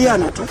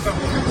kukubaliana tu.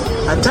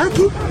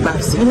 Hataki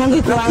basi.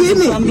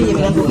 Lakini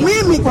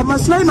mimi kwa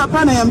maslahi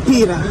mapana ya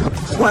mpira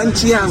wa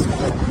nchi yangu,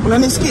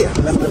 unanisikia?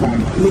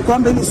 Ni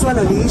kwamba hili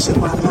swala liishe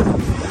kwa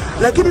amani.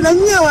 Lakini na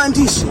nyie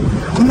waandishi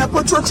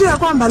mnapochochea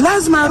kwamba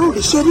lazima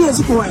arudi, sheria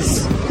ziko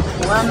wazi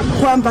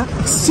kwamba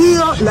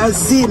sio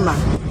lazima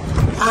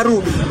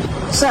arudi.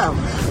 Sawa.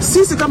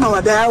 Sisi kama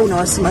wadau na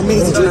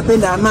wasimamizi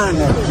tunapenda amani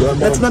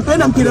na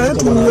tunapenda mpira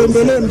wetu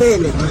uendelee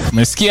mbele.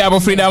 Umesikia hapo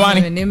Frida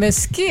Amani?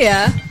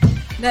 Nimesikia.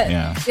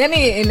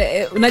 Yani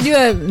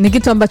unajua ni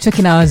kitu ambacho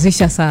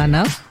kinawazisha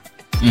sana.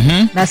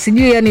 Na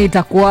sijui yani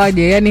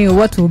itakuwaje, yani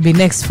what will be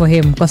next for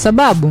him, kwa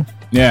sababu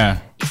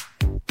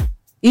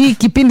hii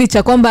kipindi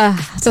cha kwamba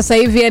sasa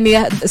hivi yani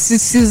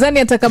sidhani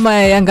hata kama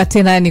Yanga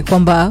tena yani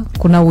kwamba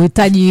kuna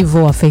uhitaji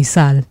hivyo wa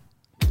Faisal.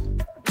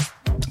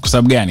 Kwa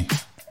sababu gani?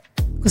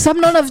 Kwa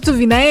sababu naona vitu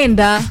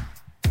vinaenda,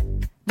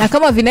 na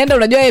kama vinaenda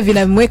unajua yeye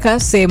vinamweka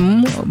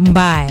sehemu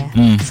mbaya.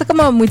 Sasa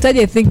kama mhitaji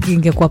I think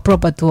ingekuwa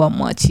proper tu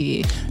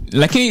amwachie.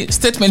 Lakini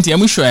statement ya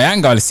mwisho ya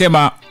Yanga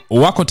walisema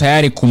wako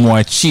tayari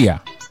kumwachia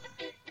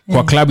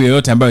kwa klabu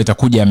yoyote ambayo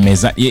itakuja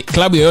meza,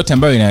 klabu yoyote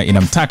ambayo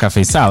inamtaka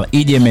Faisal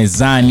ije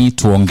mezani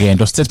tuongee.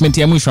 Ndio statement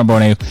ya mwisho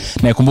ambayo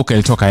naikumbuka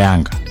ilitoka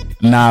Yanga.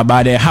 Na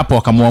baada ya hapo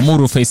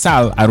wakamuamuru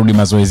Faisal arudi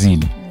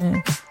mazoezini.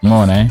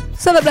 Umeona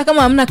Sasa labda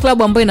kama hamna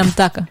klabu ambayo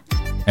inamtaka.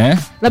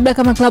 Labda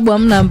kama klabu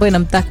hamna ambayo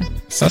inamtaka.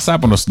 Sasa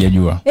hapo ndo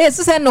sijajua.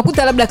 Sasa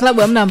nakuta labda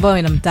klabu hamna ambayo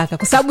inamtaka.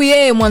 Kwa sababu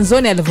yeye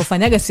mwanzoni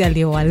alivyofanyaga si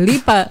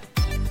aliwalipa.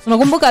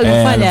 Unakumbuka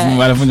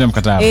alivyofanya? Alivunja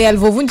mkataba.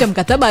 Alivyovunja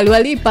mkataba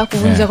aliwalipa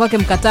kuvunja kwake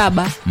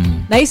mkataba.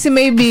 Na hisi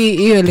maybe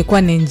hiyo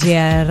ilikuwa ni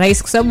njia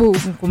rahisi kwa sababu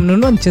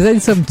kumnunua mchezaji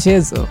sio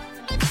mchezo.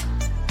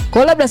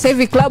 Kwa labda sasa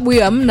hivi klabu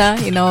hiyo hamna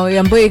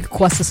ambayo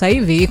kwa sasa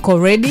hivi iko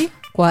ready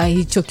kwa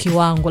hicho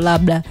kiwango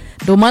labda.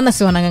 Ndio maana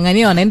si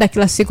wanangangania wanaenda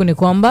kila siku ni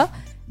kwamba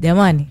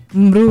jamani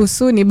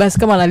mruhusuni basi,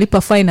 kama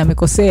analipa fine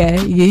amekosea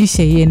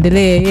iishe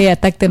iendelee, yeye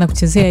hataki tena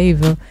kuchezea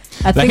hivyo.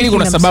 Lakini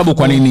kuna sababu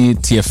kwa nini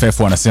TFF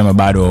wanasema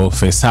bado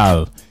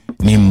Faisal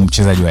ni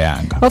mchezaji wa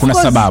Yanga. Kuna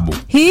sababu.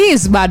 He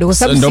is bado kwa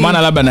sababu ndio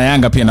maana labda na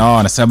Yanga pia na wao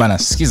wanasema bana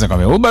sikiza kwa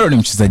wewe bado ni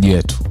mchezaji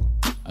wetu.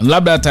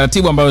 Labda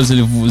taratibu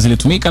ambazo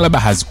zilitumika labda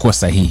hazikuwa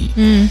sahihi.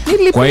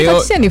 Kwa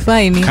hiyo ni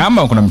fine.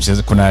 Kama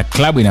kuna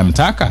klabu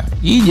inamtaka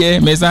ije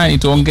mezani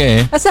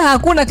tuongee. Sasa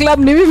hakuna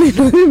klabu, ni mimi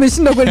ndio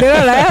nimeshinda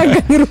kuendelea na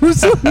Yanga,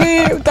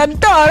 niruhusuni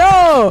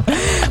utantoro.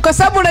 Kwa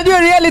sababu unajua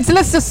reality,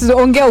 let's just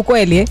ongea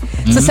ukweli.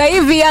 Sasa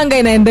hivi Yanga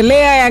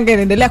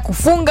inaendelea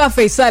kufunga,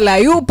 Faisal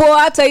hayupo,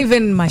 hata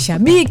even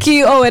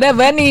mashabiki or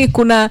whatever, yani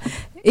kuna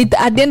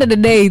at the end of the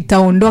day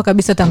itaondoa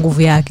kabisa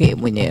nguvu yake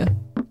mwenyewe.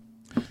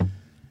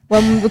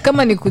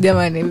 Kama ni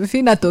kujamani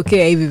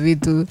vinatokea hivi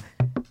vitu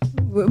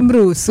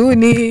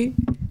mruhusuni.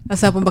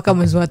 Sasa hapo mpaka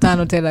mwezi wa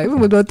 5 tena. Hivi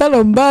mwezi wa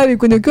 5 mbali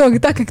kwenye ukiwa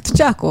ukitaka kitu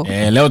chako.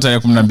 Leo tarehe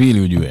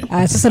 12 ujue.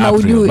 Sasa na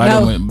ujue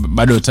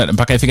bado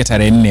mpaka ifike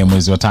tarehe 4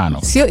 mwezi wa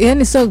 5. Sio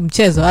yani sio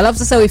mchezo. Alafu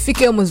sasa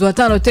uifike mwezi wa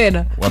 5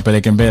 tena.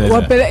 Wapeleke mbele.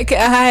 Wapeleke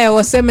haya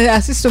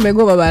waseme sisi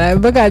tumegoma bana.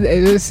 Mpaka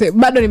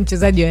bado ni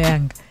mchezaji wa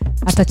Yanga.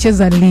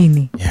 Atacheza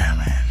lini? Yeah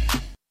man.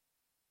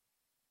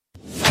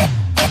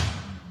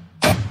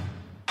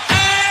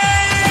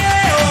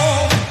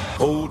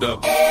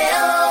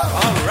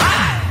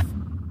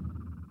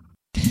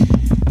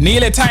 Ni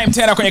ile time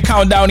tena kwenye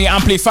countdown ya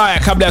Amplifaya.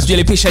 Kabla ya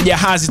tujalipisha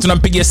jahazi,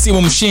 tunampigia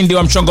simu mshindi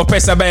wa mchongo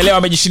pesa ambaye leo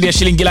amejishindia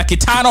shilingi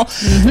 500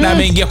 na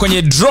ameingia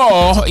kwenye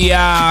draw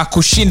ya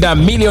kushinda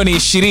milioni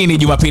 20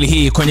 Jumapili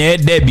hii kwenye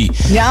Debi.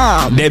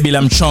 Debi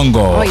la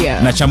mchongo.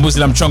 Na chambuzi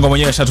la mchongo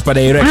mwenyewe shatupa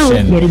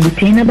direction. Jaribu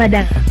tena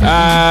baadaye.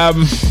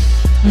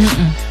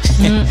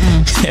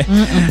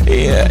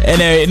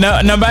 Anyway,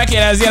 namba yake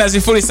inaanzia na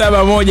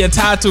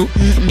 0713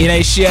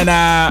 inaishia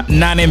na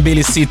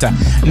 826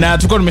 na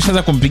tulikuwa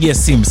tumeshaanza kumpigia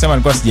simu, sema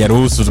alikuwa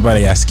sijaruhusu tu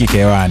pale yasikike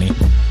hewani.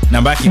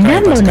 Namba yake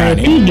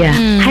haipatikani.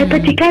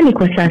 Haipatikani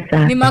kwa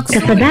sasa.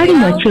 Tafadhali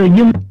mwachie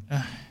ujumbe.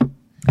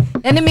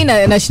 Yaani mimi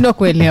nashindwa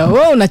kuelewa.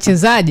 Wewe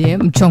unachezaje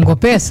mchongo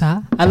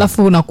pesa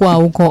alafu unakuwa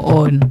huko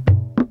on?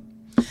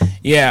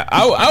 Yeah,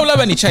 au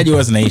labda ni charge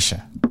huwa zinaisha.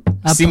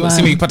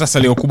 Simu ikipata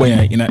salio kubwa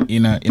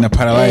ina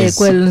paralyze.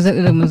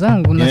 Kweli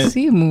mzangu na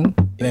simu.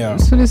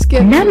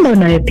 Namba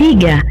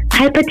unayopiga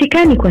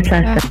haipatikani kwa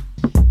sasa.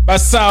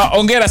 Basi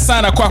ongera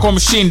sana kwako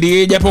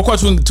mshindi, japokuwa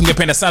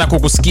tungependa sana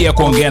kukusikia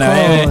kuongea na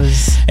wewe.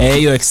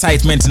 Hiyo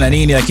excitement na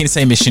nini, lakini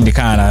sasa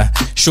imeshindikana.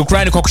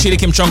 Shukrani kwa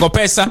kushiriki mchongo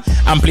pesa.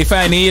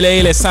 Amplifaya ni ile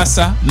ile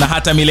sasa na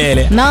hata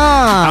milele.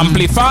 Naam.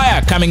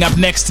 Amplifaya coming up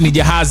next ni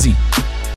Jahazi.